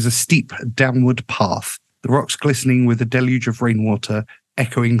entrance is a steep downward path, the rocks glistening with a deluge of rainwater,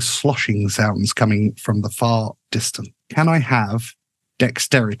 echoing sloshing sounds coming from the far distance. Can I have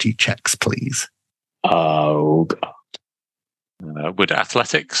dexterity checks, please? Oh, God. Would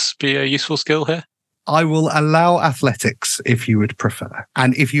athletics be a useful skill here? I will allow athletics if you would prefer.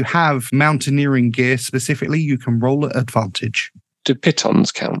 And if you have mountaineering gear specifically, you can roll at advantage. Do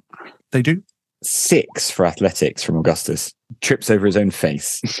pitons count? They do. 6 for athletics from Augustus. Trips over his own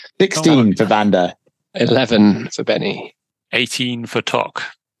face. 16 for Vander. 11 for Benny. 18 for Tok.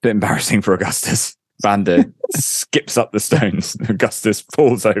 Bit embarrassing for Augustus. Vander skips up the stones. Augustus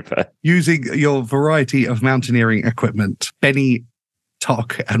falls over. Using your variety of mountaineering equipment, Benny,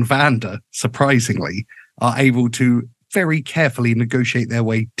 Tok, and Vander, surprisingly, are able to very carefully negotiate their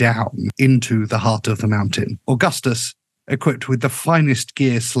way down into the heart of the mountain. Augustus, equipped with the finest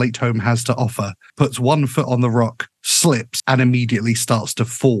gear Slateholme has to offer, puts one foot on the rock, slips, and immediately starts to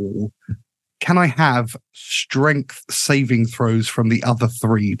fall. Can I have strength saving throws from the other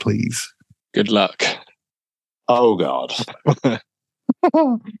 3, please? Good luck. Oh, God.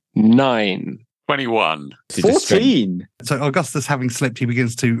 9. 21. 14. So Augustus, having slipped, he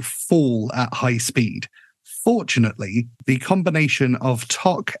begins to fall at high speed. Fortunately, the combination of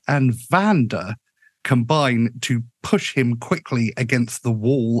Tok and Vander combine to push him quickly against the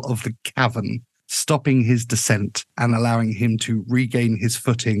wall of the cavern, stopping his descent and allowing him to regain his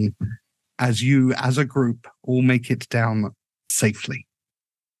footing as you, as a group, all make it down safely.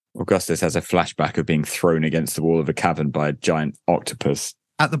 Augustus has a flashback of being thrown against the wall of a cavern by a giant octopus.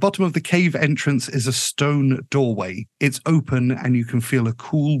 At the bottom of the cave entrance is a stone doorway. It's open and you can feel a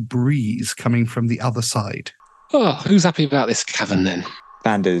cool breeze coming from the other side. Oh, who's happy about this cavern then?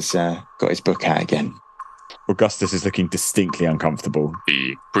 Vander's got his book out again. Augustus is looking distinctly uncomfortable.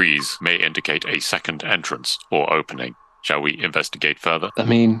 The breeze may indicate a second entrance or opening. Shall we investigate further? I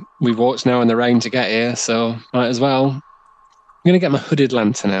mean, we've walked now in the rain to get here, so might as well. I'm going to get my hooded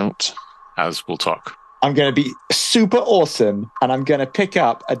lantern out. As we'll talk. I'm going to be super awesome, and I'm going to pick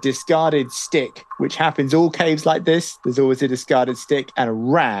up a discarded stick, which happens all caves like this. There's always a discarded stick and a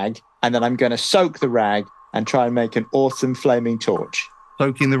rag, and then I'm going to soak the rag and try and make an awesome flaming torch.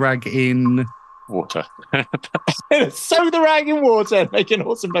 Soaking the rag in... Water. Soak the rag in water and make an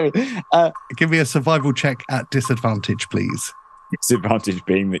awesome flaming... Give me a survival check at disadvantage, please. Disadvantage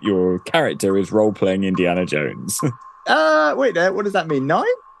being that your character is role-playing Indiana Jones. Wait there, what does that mean? 9?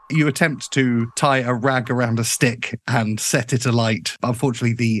 You attempt to tie a rag around a stick and set it alight.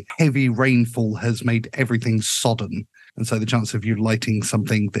 Unfortunately, the heavy rainfall has made everything sodden. And so the chance of you lighting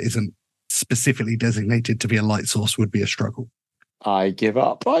something that isn't specifically designated to be a light source would be a struggle. I give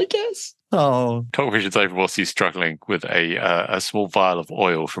up, I guess. Oh, Talk visions over whilst he's struggling with a small vial of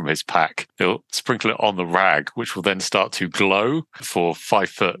oil from his pack. He'll sprinkle it on the rag, which will then start to glow for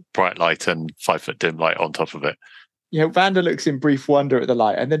 5-foot bright light and 5-foot dim light on top of it. You know, Vander looks in brief wonder at the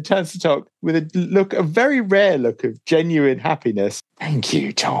light and then turns to Tok with a very rare look of genuine happiness. Thank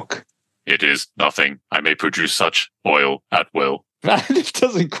you, Tok. It is nothing. I may produce such oil at will. Vander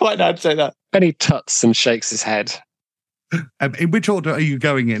doesn't quite know how to say that. Benny tuts and shakes his head. in which order are you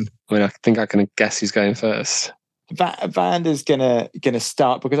going in? I mean, I think I can guess who's going first. Vander's gonna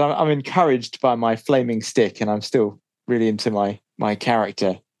start because I'm encouraged by my flaming stick and I'm still really into my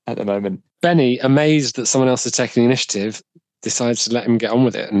character at the moment. Benny, amazed that someone else is taking the initiative, decides to let him get on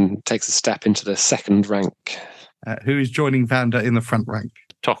with it and takes a step into the second rank. Who is joining Vander in the front rank?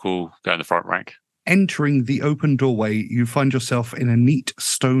 Tok will go in the front rank. Entering the open doorway, you find yourself in a neat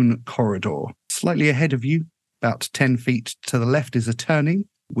stone corridor. Slightly ahead of you, about 10 feet to the left, is a turning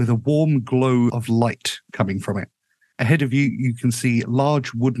with a warm glow of light coming from it. Ahead of you, you can see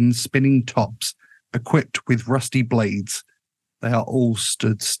large wooden spinning tops equipped with rusty blades. They are all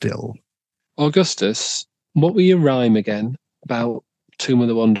stood still. Augustus, what were your rhyme again about Tomb of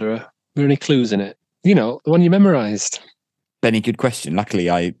the Wanderer? Were there any clues in it? You know, the one you memorized. Benny, good question. Luckily,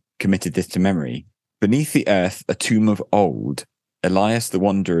 I committed this to memory. Beneath the earth, a tomb of old, Elias the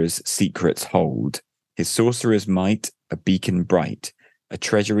Wanderer's secrets hold. His sorcerer's might, a beacon bright, a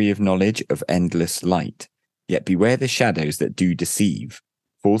treasury of knowledge of endless light. Yet beware the shadows that do deceive,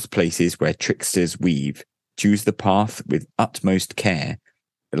 false places where tricksters weave. Choose the path with utmost care.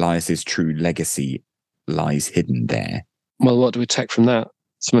 Elias's true legacy lies hidden there. Well, what do we take from that?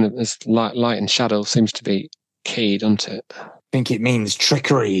 Something that is light and shadow seems to be key, doesn't it? I think it means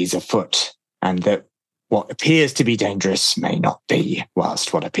trickery is afoot, and that what appears to be dangerous may not be,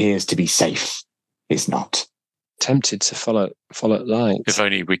 whilst what appears to be safe is not. Tempted to follow light. If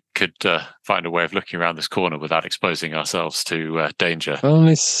only we could find a way of looking around this corner without exposing ourselves to danger. If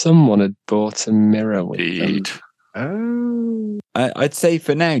only someone had bought a mirror with Indeed. them. Oh. I'd say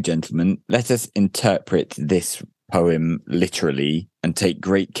for now, gentlemen, let us interpret this poem literally and take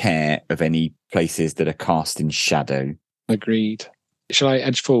great care of any places that are cast in shadow. Agreed. Shall I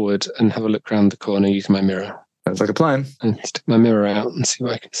edge forward and have a look round the corner using my mirror? Sounds like a plan. And stick my mirror out and see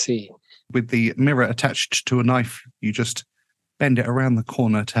what I can see. With the mirror attached to a knife, you just bend it around the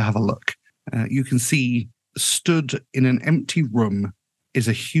corner to have a look. You can see stood in an empty room is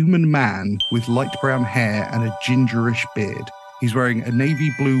a human man with light brown hair and a gingerish beard. He's wearing a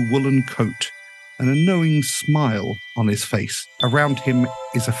navy blue woolen coat and a knowing smile on his face. Around him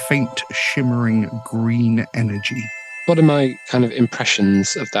is a faint, shimmering green energy. What are my kind of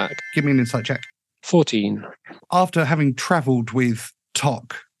impressions of that? Give me an insight check. 14. After having travelled with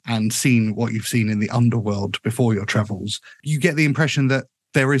Tok and seen what you've seen in the underworld before your travels, you get the impression that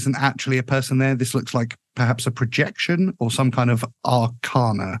there isn't actually a person there. This looks like perhaps a projection or some kind of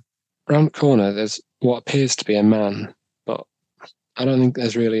arcana. Around the corner, there's what appears to be a man, but I don't think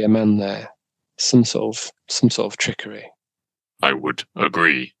there's really a man there. Some sort of trickery. I would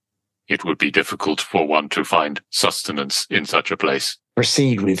agree. It would be difficult for one to find sustenance in such a place.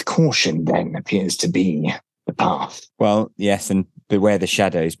 Proceed with caution, then, appears to be the path. Well, yes, and beware the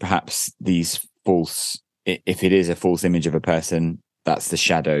shadows. Perhaps these false, if it is a false image of a person, that's the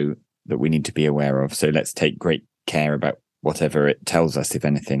shadow that we need to be aware of. So let's take great care about whatever it tells us, if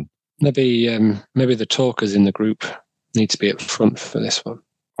anything. Maybe the talkers in the group need to be at front for this one.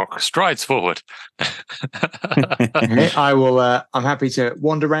 Rock strides forward. I will. I'm happy to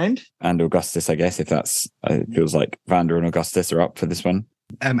wander around. And Augustus, I guess, if that's, it feels like Vander and Augustus are up for this one.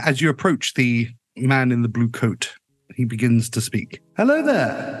 As you approach the man in the blue coat, he begins to speak. Hello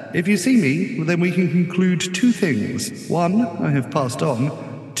there. If you see me, then we can conclude two things. One, I have passed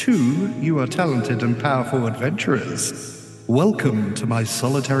on. Two, you are talented and powerful adventurers. Welcome to my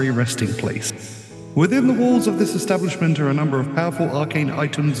solitary resting place. Within the walls of this establishment are a number of powerful arcane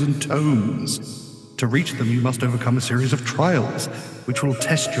items and tomes. To reach them, you must overcome a series of trials, which will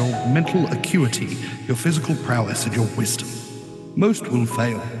test your mental acuity, your physical prowess, and your wisdom. Most will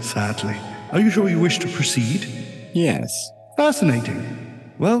fail, sadly. Are you sure you wish to proceed? Yes.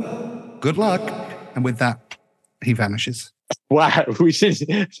 Fascinating. Well, good luck. And with that, he vanishes. Wow, we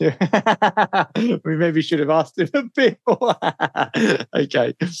maybe should have asked him a bit more.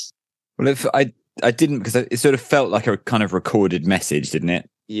 Okay. Well, if I didn't, because it sort of felt like a kind of recorded message, didn't it?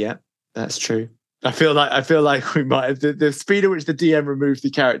 Yeah, that's true. I feel like we might have the speed at which the DM removed the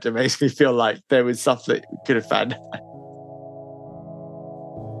character makes me feel like there was something we could have found.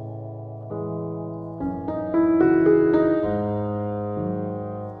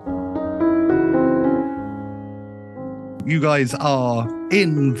 You guys are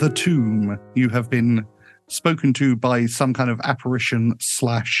in the tomb. You have been spoken to by some kind of apparition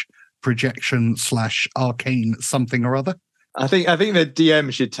 / projection / arcane something or other. I think the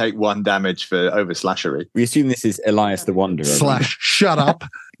DM should take 1 damage for overslashery. We assume this is Elias the Wanderer. / shut up.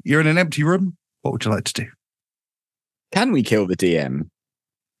 You're in an empty room. What would you like to do? Can we kill the DM?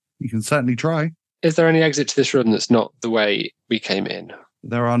 You can certainly try. Is there any exit to this room that's not the way we came in?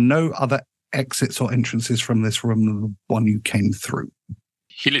 There are no other exits or entrances from this room than the one you came through.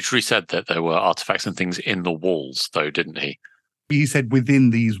 He literally said that there were artifacts and things in the walls, though, didn't he? He said within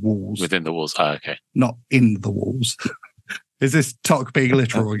these walls. Within the walls. Oh, okay. Not in the walls. Is this Tok being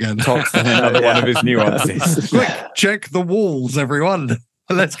literal again? Tok's another one of his nuances. Quick, check the walls, everyone.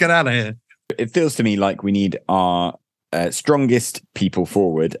 Let's get out of here. It feels to me like we need our strongest people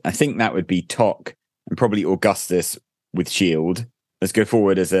forward. I think that would be Tok and probably Augustus with shield. Let's go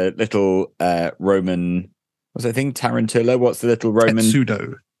forward as a little Roman, what's that thing? Tarantula? What's the little Roman?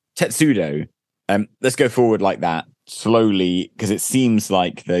 Tetsudo. Let's go forward like that, slowly, because it seems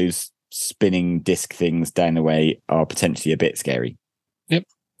like those spinning disc things down the way are potentially a bit scary. Yep.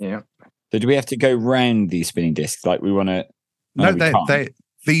 Yeah. So do we have to go round these spinning discs? Like we want to... No,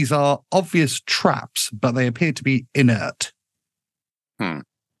 these are obvious traps, but they appear to be inert.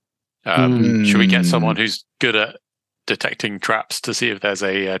 Should we get someone who's good at detecting traps to see if there's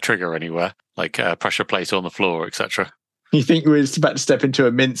a trigger anywhere, like a pressure plate on the floor, etc.? You think we're about to step into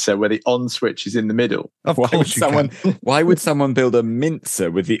a mincer where the on switch is in the middle? Why would someone build a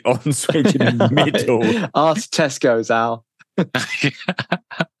mincer with the on switch in the middle? Ask Tesco's, Al.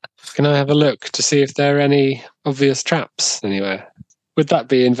 Can I have a look to see if there are any obvious traps anywhere? Would that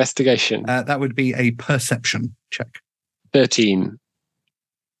be investigation? That would be a perception check. 13.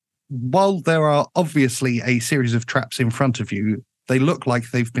 While there are obviously a series of traps in front of you, they look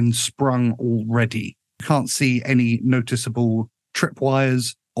like they've been sprung already. You can't see any noticeable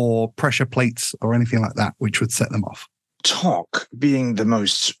tripwires or pressure plates or anything like that, which would set them off. Tok, being the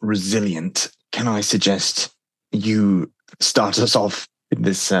most resilient, can I suggest you start us off in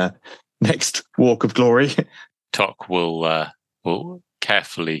this next walk of glory? Tok will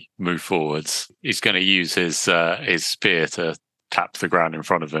carefully move forwards. He's going to use his spear to tap the ground in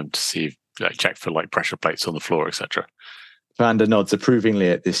front of him to see, check for pressure plates on the floor, etc. Vander nods approvingly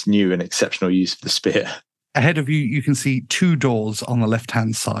at this new and exceptional use of the spear. Ahead of you, you can see 2 doors on the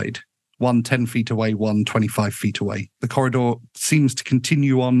left-hand side. One 10 feet away, one 25 feet away. The corridor seems to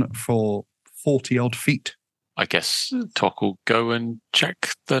continue on for 40-odd feet. I guess Tok will go and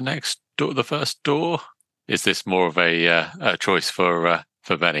check the next door, the first door. Is this more of a choice for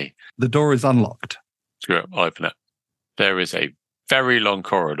Benny? The door is unlocked. Screw it, I'll open it. There is a very long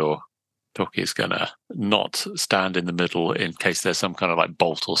corridor. Tok is going to not stand in the middle in case there's some kind of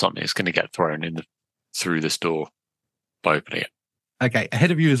bolt or something that's going to get thrown in through this door by opening it. Okay,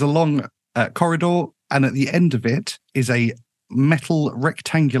 ahead of you is a long corridor, and at the end of it is a metal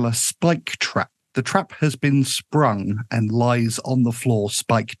rectangular spike trap. The trap has been sprung and lies on the floor,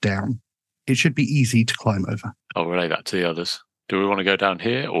 spike down. It should be easy to climb over. I'll relay that to the others. Do we want to go down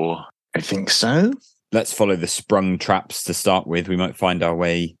here or I think so. Let's follow the sprung traps to start with. We might find our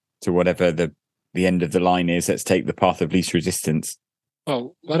way to whatever the end of the line is. Let's take the path of least resistance.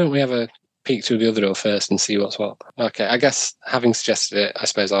 Well, why don't we have a peek through the other door first and see what's what? Okay, I guess having suggested it, I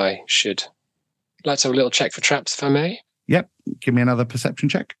suppose I should like to have a little check for traps, if I may. Yep. Give me another perception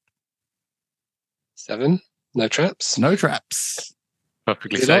check. 7. No traps. No traps.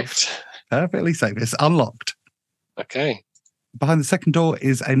 Perfectly Is it safe. locked? Perfectly safe. It's unlocked. Okay. Behind the second door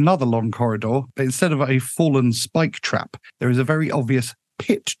is another long corridor, but instead of a fallen spike trap, there is a very obvious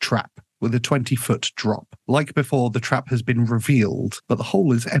pit trap with a 20-foot drop. Like before, the trap has been revealed, but the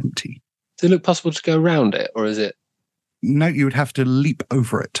hole is empty. Does it look possible to go around it, or is it? No, you would have to leap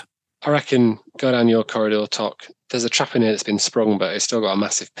over it. I reckon go down your corridor, Tok. There's a trap in here that's been sprung, but it's still got a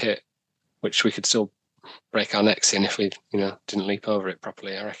massive pit, which we could still break our necks in if we, didn't leap over it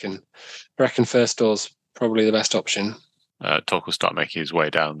properly. I reckon first door's probably the best option. Tok will start making his way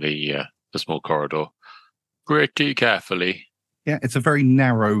down the small corridor pretty carefully. Yeah, it's a very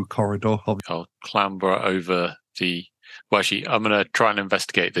narrow corridor. I'll clamber over the... Well, actually, I'm going to try and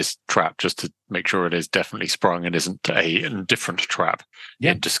investigate this trap just to make sure it is definitely sprung and isn't a different trap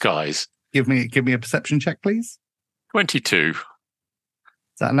in disguise. Give me a perception check, please. 22. Is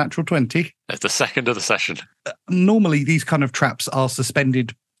that a natural 20? That's the second of the session. Normally, these kind of traps are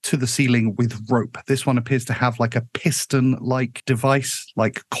suspended to the ceiling with rope. This one appears to have like a piston-like device,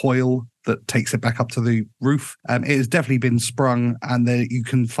 like coil that takes it back up to the roof. It has definitely been sprung, and you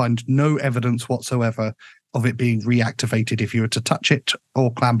can find no evidence whatsoever of it being reactivated if you were to touch it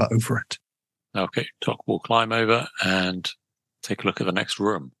or clamber over it. Okay, Tok will climb over and take a look at the next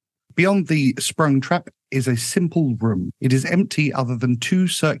room. Beyond the sprung trap is a simple room. It is empty other than 2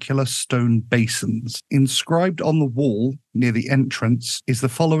 circular stone basins. Inscribed on the wall near the entrance is the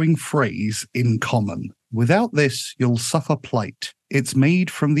following phrase in common. Without this, you'll suffer plight. It's made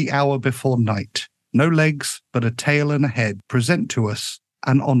from the hour before night. No legs, but a tail and a head. Present to us,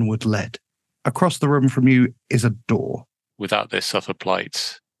 and onward led. Across the room from you is a door. Without this suffer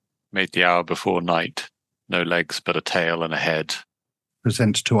plight, made the hour before night. No legs, but a tail and a head.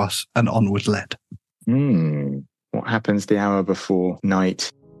 Present to us, and onward led. What happens the hour before night?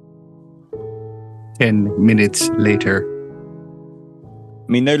 10 minutes later.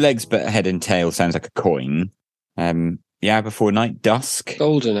 I mean, no legs but a head and tail sounds like a coin. The hour before night, dusk.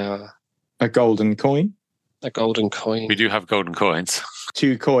 Golden hour. A golden coin? A golden coin. We do have golden coins.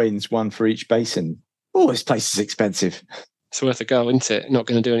 2 coins, 1 for each basin. Oh, this place is expensive. It's worth a go, isn't it? Not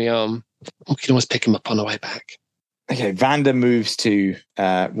going to do any harm. We can always pick him up on the way back. Okay, Vander moves to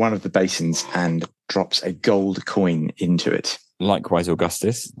one of the basins and drops a gold coin into it. Likewise,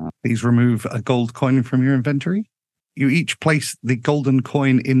 Augustus. Please remove a gold coin from your inventory. You each place the golden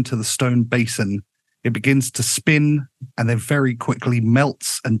coin into the stone basin. It begins to spin and then very quickly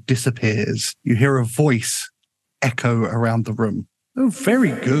melts and disappears. You hear a voice echo around the room. Oh,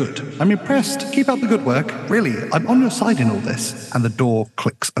 very good. I'm impressed. Keep up the good work. Really, I'm on your side in all this. And the door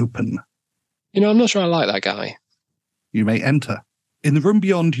clicks open. I'm not sure I like that guy. You may enter. In the room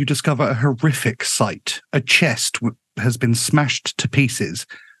beyond, you discover a horrific sight. A chest has been smashed to pieces,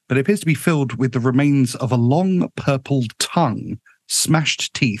 but it appears to be filled with the remains of a long purple tongue,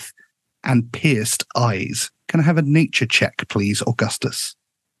 smashed teeth, and pierced eyes. Can I have a nature check, please, Augustus?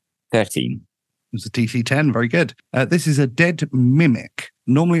 13. It was a DC 10. Very good. This is a dead mimic.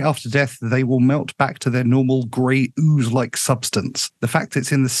 Normally, after death, they will melt back to their normal grey ooze-like substance. The fact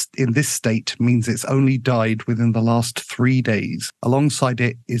it's in this state means it's only died within the last 3 days. Alongside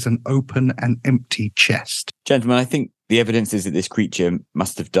it is an open and empty chest. Gentlemen, I think the evidence is that this creature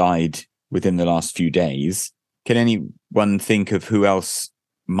must have died within the last few days. Can anyone think of who else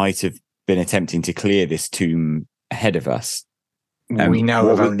might have been attempting to clear this tomb ahead of us? We know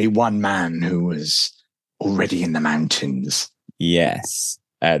of only one man who was already in the mountains. Yes.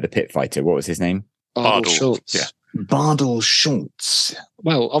 The pit fighter. What was his name? Bardal Bardal, Schultz. yeah. Bardal Schultz.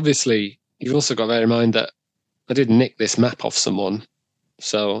 Well, obviously, you've also got to bear in mind that I did nick this map off someone,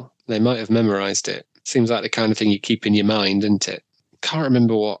 so they might have memorized it. Seems like the kind of thing you keep in your mind, isn't it? I can't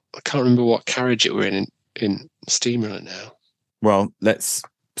remember what carriage it were in Steamrunner now. Well, let's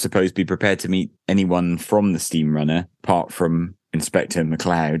suppose be prepared to meet anyone from the Steamrunner, apart from Inspector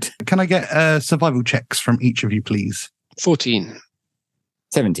McLeod. Can I get survival checks from each of you, please? 14.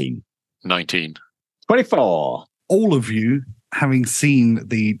 17. 19. 24. All of you, having seen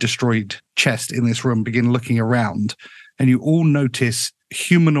the destroyed chest in this room, begin looking around, and you all notice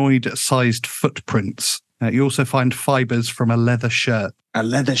humanoid-sized footprints. You also find fibers from a leather shirt. A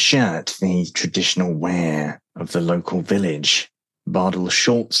leather shirt, the traditional wear of the local village. Bardal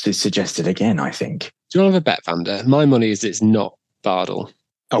Schultz is suggested again, I think. Do you want to have a bet, Vander? My money is it's not Bardal.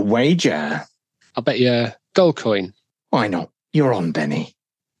 A wager? I'll bet you a gold coin. Why not? You're on, Benny.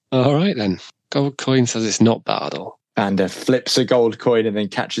 All right, then. Gold coin says it's not Bardal. Vander flips a gold coin and then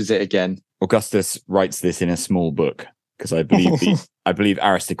catches it again. Augustus writes this in a small book because I believe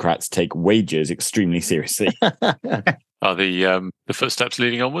aristocrats take wagers extremely seriously. Are the footsteps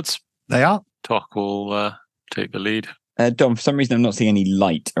leading onwards? They are. Tok will take the lead. Dom, for some reason, I'm not seeing any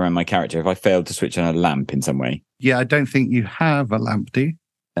light around my character. Have I failed to switch on a lamp in some way? Yeah, I don't think you have a lamp, do you?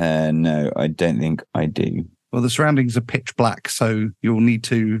 No, I don't think I do. Well, the surroundings are pitch black, so you'll need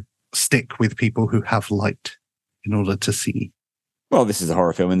to stick with people who have light in order to see. Well, this is a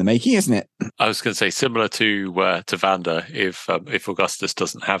horror film in the making, isn't it? I was going to say, similar to Vander, if Augustus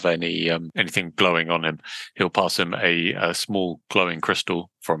doesn't have anything glowing on him, he'll pass him a small glowing crystal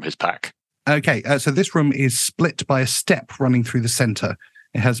from his pack. Okay, so this room is split by a step running through the center.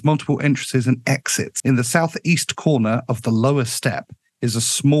 It has multiple entrances and exits. In the southeast corner of the lower step is a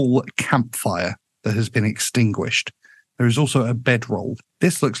small campfire that has been extinguished. There is also a bedroll.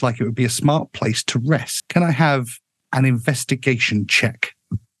 This looks like it would be a smart place to rest. Can I have an investigation check,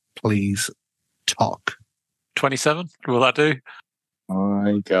 please, Tok? 27? Will that do? Oh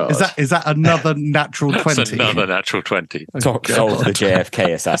my God. Is that another natural 20? That's another natural 20. Tok solves the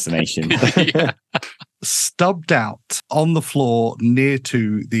JFK assassination. Yeah. Stubbed out on the floor near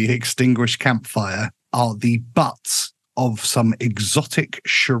to the extinguished campfire are the butts of some exotic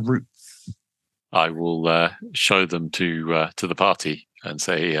cheroots. I will show them to the party and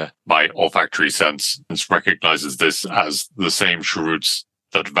say, my olfactory sense recognizes this as the same cheroots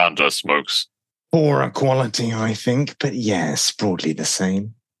that Vander smokes. Poorer quality, I think, but yes, broadly the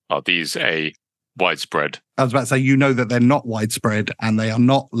same. Are these a widespread? I was about to say, you know that they're not widespread and they are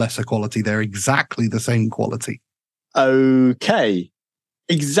not lesser quality. They're exactly the same quality. Okay.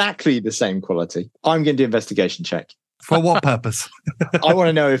 Exactly the same quality. I'm going to do investigation check. For what purpose? I want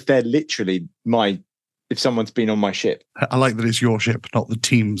to know if they're literally if someone's been on my ship. I like that it's your ship, not the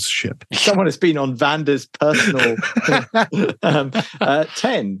team's ship. Someone has been on Vander's personal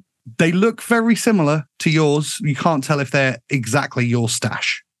 10. They look very similar to yours. You can't tell if they're exactly your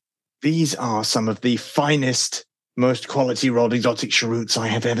stash. These are some of the finest, most quality rolled exotic cheroots I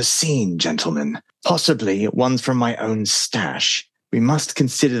have ever seen, gentlemen. Possibly ones from my own stash. We must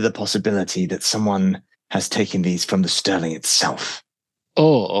consider the possibility that someone has taken these from the Sterling itself.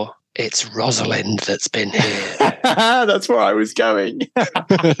 Or it's Rosalind that's been here. That's where I was going.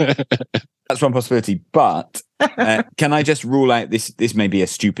 That's one possibility. But can I just rule out this? This may be a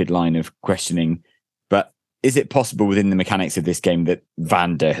stupid line of questioning, but is it possible within the mechanics of this game that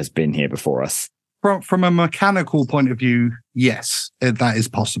Vander has been here before us? From a mechanical point of view, yes, that is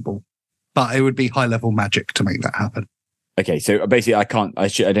possible. But it would be high-level magic to make that happen. Okay, so basically I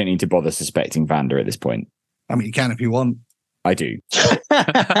don't need to bother suspecting Vander at this point. I mean, you can if you want. I do.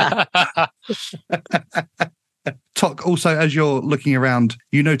 Tok, also, as you're looking around,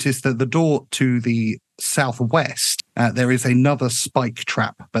 you notice that the door to the southwest, there is another spike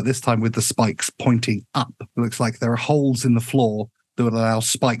trap, but this time with the spikes pointing up. It looks like there are holes in the floor that would allow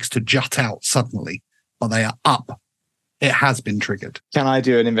spikes to jut out suddenly, but they are up. It has been triggered. Can I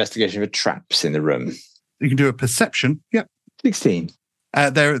do an investigation for traps in the room? You can do a perception. Yep. 16.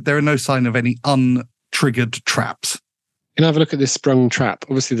 There are no sign of any untriggered traps. Can I have a look at this sprung trap?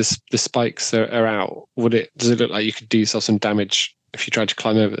 Obviously, the spikes are out. Does it look like you could do yourself some damage if you tried to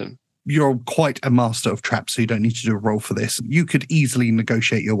climb over them? You're quite a master of traps, so you don't need to do a roll for this. You could easily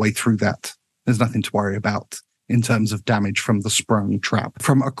negotiate your way through that. There's nothing to worry about in terms of damage from the sprung trap.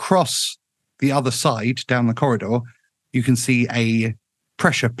 From across the other side, down the corridor, you can see a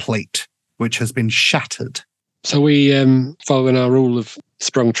pressure plate which has been shattered. So we, following our rule of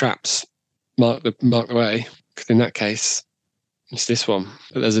sprung traps, mark the way. Because in that case, it's this one.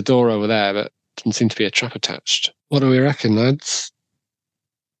 But there's a door over there, but doesn't seem to be a trap attached. What do we reckon, lads?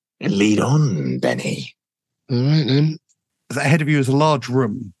 Lead on, Benny. All right, then. Ahead of you is a large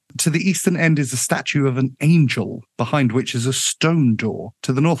room. To the eastern end is a statue of an angel, behind which is a stone door.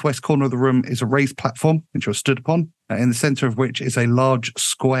 To the northwest corner of the room is a raised platform, which you're stood upon, in the center of which is a large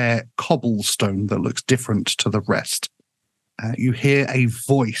square cobblestone that looks different to the rest. You hear a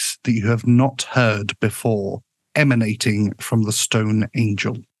voice that you have not heard before, emanating from the stone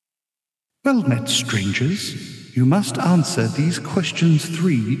angel. Well met, strangers. You must answer these questions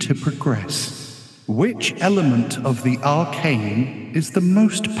 3 to progress. Which element of the arcane is the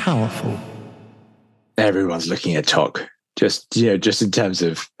most powerful? Everyone's looking at Tok. Just in terms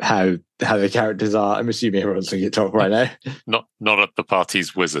of how the characters are. I'm assuming everyone's looking at Tok right now. Not at the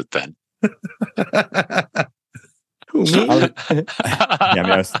party's wizard, then.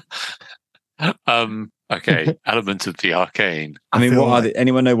 Okay, elements of the arcane. I mean, feel what are like-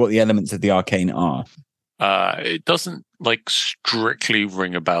 anyone know what the elements of the arcane are? It doesn't like strictly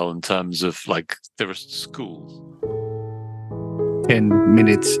ring a bell in terms of like there are schools, 10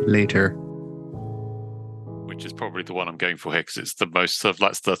 minutes later. which is probably the one I'm going for here because it's the most of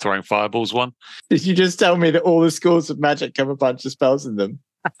that's the throwing fireballs one. Did you just tell me that all the schools of magic have a bunch of spells in them?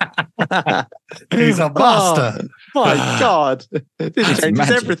 He's a master. Oh, my God. This It's changes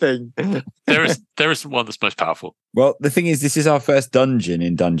magic. everything. There isn't one that's most powerful. Well, the thing is, this is our first dungeon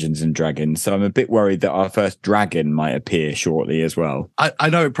in Dungeons and Dragons, so I'm a bit worried that our first dragon might appear shortly as well. I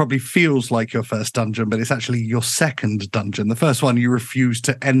know it probably feels like your first dungeon, but it's actually your second dungeon. The first one you refused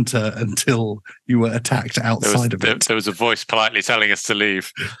to enter until you were attacked outside of it. There was a voice politely telling us to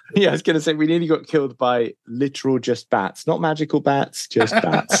leave. Yeah, I was going to say, we nearly got killed by literal just bats. Not magical bats, just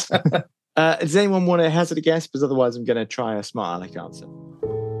bats. Does anyone want to hazard a guess? Because otherwise I'm going to try a smart aleck answer.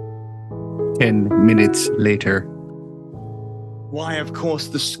 10 minutes later. Why, of course,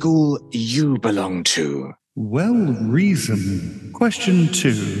 the school you belong to. Well reasoned. Question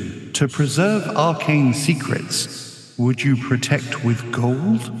 2. To preserve arcane secrets, would you protect with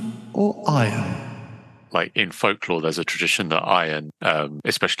gold or iron? Like in folklore, there's a tradition that iron,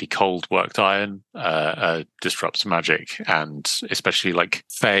 especially cold worked iron, disrupts magic, and especially like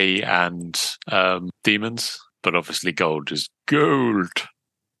fae and demons. But obviously, gold is gold.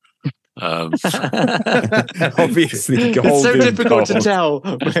 Obviously, gold. It's so is difficult to gold. tell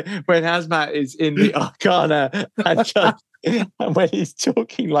when Hazmat is in the Arcana and when he's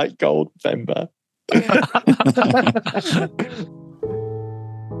talking like Goldmember.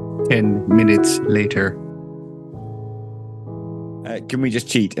 10 minutes later. Can we just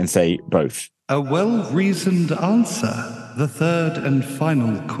cheat and say both? A well-reasoned answer. The third and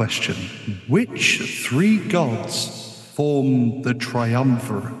final question. Which 3 gods form the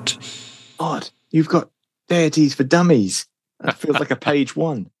triumvirate? Odd, you've got deities for dummies. That feels like a page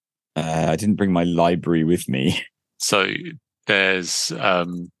 1. I didn't bring my library with me. So there's,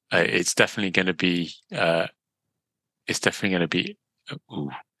 it's definitely going to be, ooh.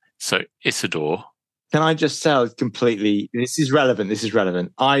 So Isidore. Can I just say completely, this is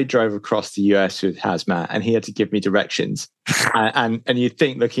relevant. I drove across the US with Hazmat and he had to give me directions. and you'd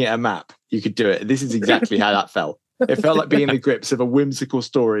think looking at a map, you could do it. This is exactly how that felt. It felt like being in the grips of a whimsical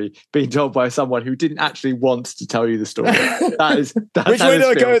story being told by someone who didn't actually want to tell you the story. That's Which how way do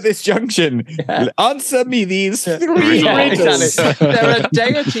I this go at feels. this junction? Yeah. Answer me these 3 Yeah, riddles. exactly. There are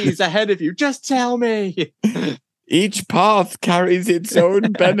deities ahead of you. Just tell me. Each path carries its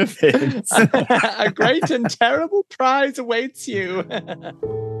own benefits. A great and terrible prize awaits you.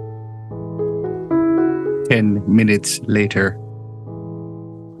 10 minutes later.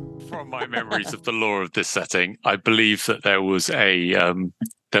 From my memories of the lore of this setting, I believe that there was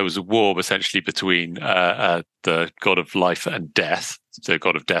a war essentially between the god of life and death. The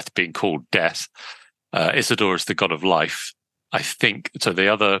god of death being called Death. Isidore is the god of life. I think so. The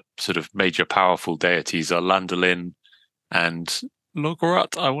other sort of major powerful deities are Landolin and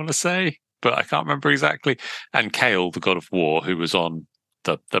Logorut, I want to say, but I can't remember exactly. And Kale, the god of war, who was on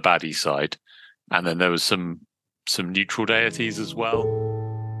the baddie side. And then there was some neutral deities as well.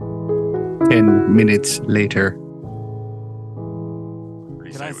 10 minutes later.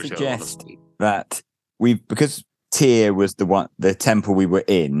 Can I suggest that because Tyr was the temple we were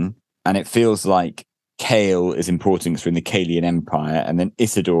in, and it feels like Kale is important because we're in the Kalian Empire, and then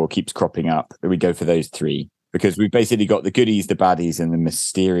Isidore keeps cropping up. We go for those 3 because we've basically got the goodies, the baddies, and the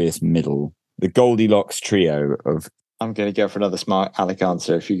mysterious middle. The Goldilocks trio of. I'm going to go for another smart aleck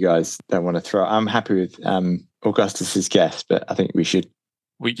answer if you guys don't want to throw. I'm happy with Augustus's guess, but I think we should.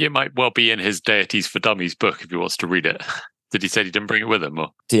 It might well be in his Deities for Dummies book if he wants to read it. Did he say he didn't bring it with him? Or?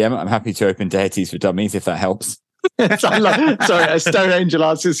 DM, I'm happy to open Deities for Dummies if that helps. Sorry, a Stone Angel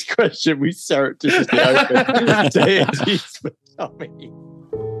answers the question. We surreptitiously open deities for dummy.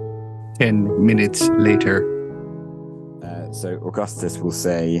 10 minutes later. So Augustus will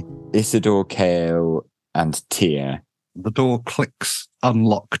say Isidore, Kale, and Tyr. The door clicks,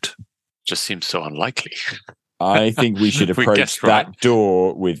 unlocked. Just seems so unlikely. I think we should We approach guessed that right.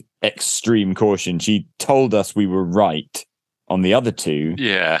 door with extreme caution. She told us we were right on the other 2.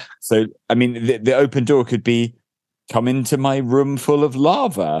 Yeah. So, I mean, the open door could be, come into my room full of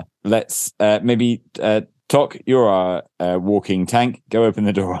lava. Let's maybe, Tok, you're our walking tank. Go open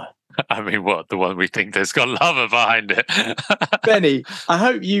the door. I mean, what? The one we think there's got lava behind it. Benny, I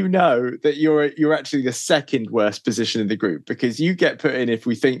hope you know that you're actually the second worst position in the group because you get put in if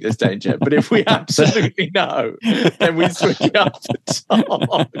we think there's danger. But if we absolutely know, then we switch it up to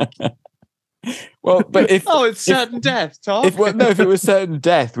Tom. Well, but if Oh, it's certain death, Tom. if it was certain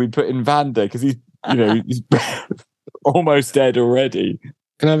death, we'd put in Vander because he's he's almost dead already.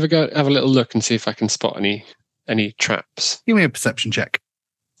 Can I have a little look and see if I can spot any traps? Give me a perception check.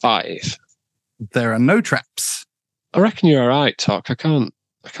 5. There are no traps. I reckon you're all right, Tok. I can't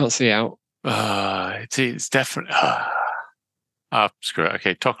see out. It's definitely. Screw it.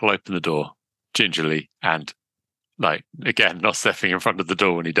 Okay, Tok will open the door gingerly and, again, not stepping in front of the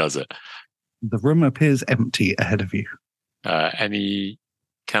door when he does it. The room appears empty ahead of you.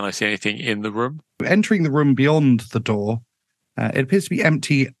 Can I see anything in the room? Entering the room beyond the door, it appears to be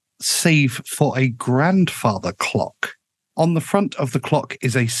empty, save for a grandfather clock. On the front of the clock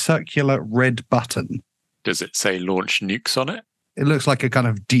is a circular red button. Does it say launch nukes on it? It looks like a kind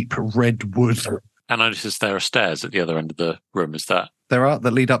of deep red wood. And I notice there are stairs at the other end of the room. Is that? There are,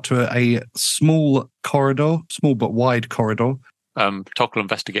 that lead up to a small corridor, small but wide corridor. Tok will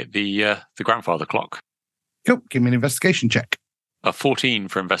investigate the grandfather clock. Cool. Give me an investigation check. A 14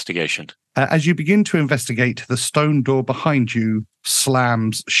 for investigation. As you begin to investigate, the stone door behind you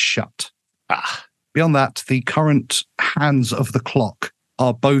slams shut. Beyond that, the current hands of the clock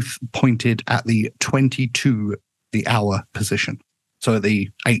are both pointed at the 22, the hour position. So the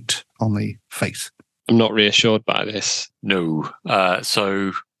 8 on the face. I'm not reassured by this. No.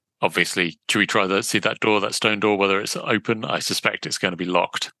 So obviously, should we try see that door, that stone door, whether it's open? I suspect it's going to be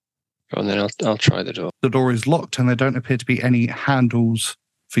locked. Go on then, I'll try the door. The door is locked and there don't appear to be any handles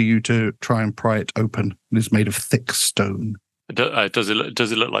for you to try and pry it open. It is made of thick stone. Does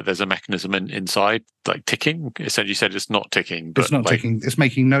it look like there's a mechanism inside, like ticking? You said it's not ticking. But it's not ticking. It's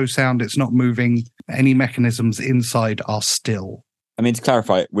making no sound. It's not moving. Any mechanisms inside are still. I mean, to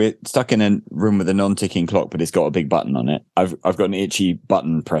clarify, we're stuck in a room with a non-ticking clock, but it's got a big button on it. I've got an itchy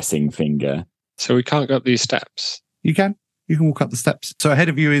button pressing finger. So we can't go up these steps? You can walk up the steps. So ahead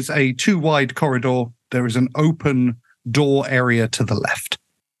of you is a 2-wide corridor. There is an open door area to the left.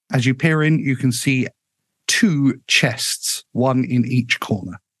 As you peer in, you can see 2 chests, one in each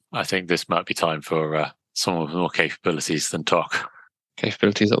corner. I think this might be time for someone with more capabilities than Tok.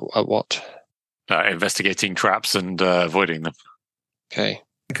 Capabilities at what? Investigating traps and avoiding them. Okay.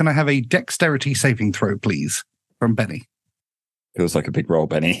 Can I have a dexterity saving throw, please, from Benny? Feels like a big roll,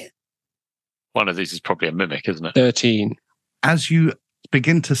 Benny. One of these is probably a mimic, isn't it? 13. As you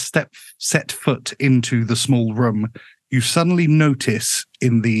begin to set foot into the small room, you suddenly notice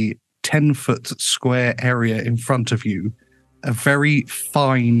in the 10-foot square area in front of you a very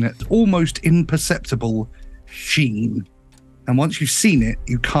fine, almost imperceptible sheen. And once you've seen it,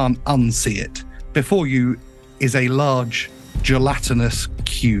 you can't unsee it. Before you is a large gelatinous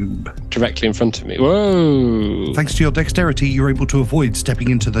cube. Directly in front of me. Whoa! Thanks to your dexterity, you're able to avoid stepping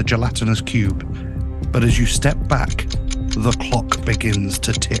into the gelatinous cube. But as you step back, the clock begins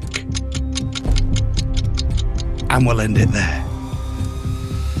to tick. And we'll end it there.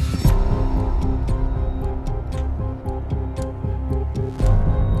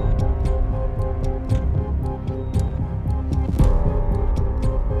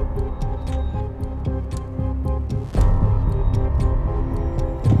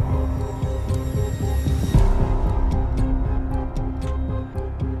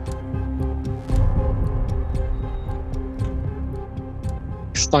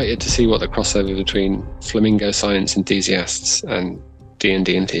 Excited to see what the crossover between flamingo science enthusiasts and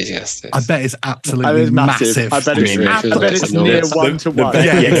D&D enthusiasts is. I bet it's absolutely massive. I bet it's near 1-to-1.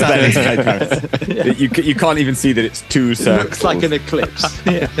 Yeah, exactly. You can't even see that it's 2 circles. Looks like an eclipse.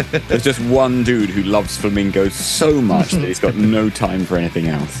 Yeah. There's just one dude who loves flamingos so much that he's got no time for anything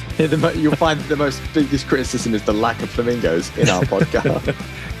else. You'll find the biggest criticism is the lack of flamingos in our podcast.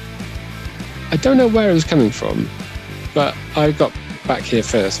 I don't know where it was coming from, but I got back here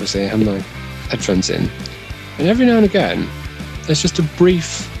first, obviously. I have my headphones in. And every now and again, there's just a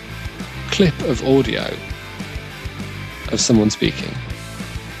brief clip of audio of someone speaking.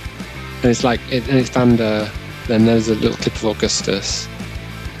 And it's like, it's Vander, then there's a little clip of Augustus.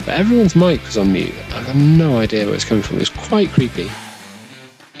 But everyone's mic was on mute. I have no idea where it's coming from. It was quite creepy.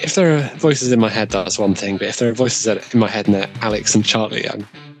 If there are voices in my head, that's one thing. But if there are voices in my head and they're Alex and Charlie, I'm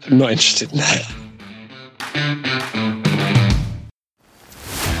not interested in that.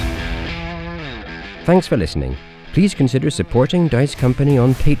 Thanks for listening. Please consider supporting Dice Company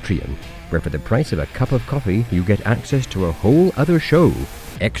on Patreon, where for the price of a cup of coffee, you get access to a whole other show,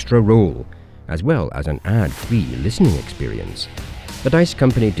 Extra Roll, as well as an ad-free listening experience. The Dice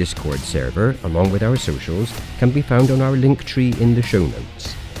Company Discord server, along with our socials, can be found on our link tree in the show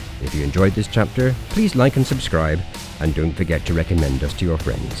notes. If you enjoyed this chapter, please like and subscribe, and don't forget to recommend us to your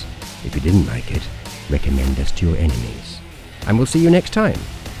friends. If you didn't like it, recommend us to your enemies. And we'll see you next time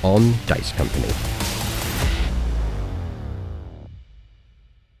on Dice Company.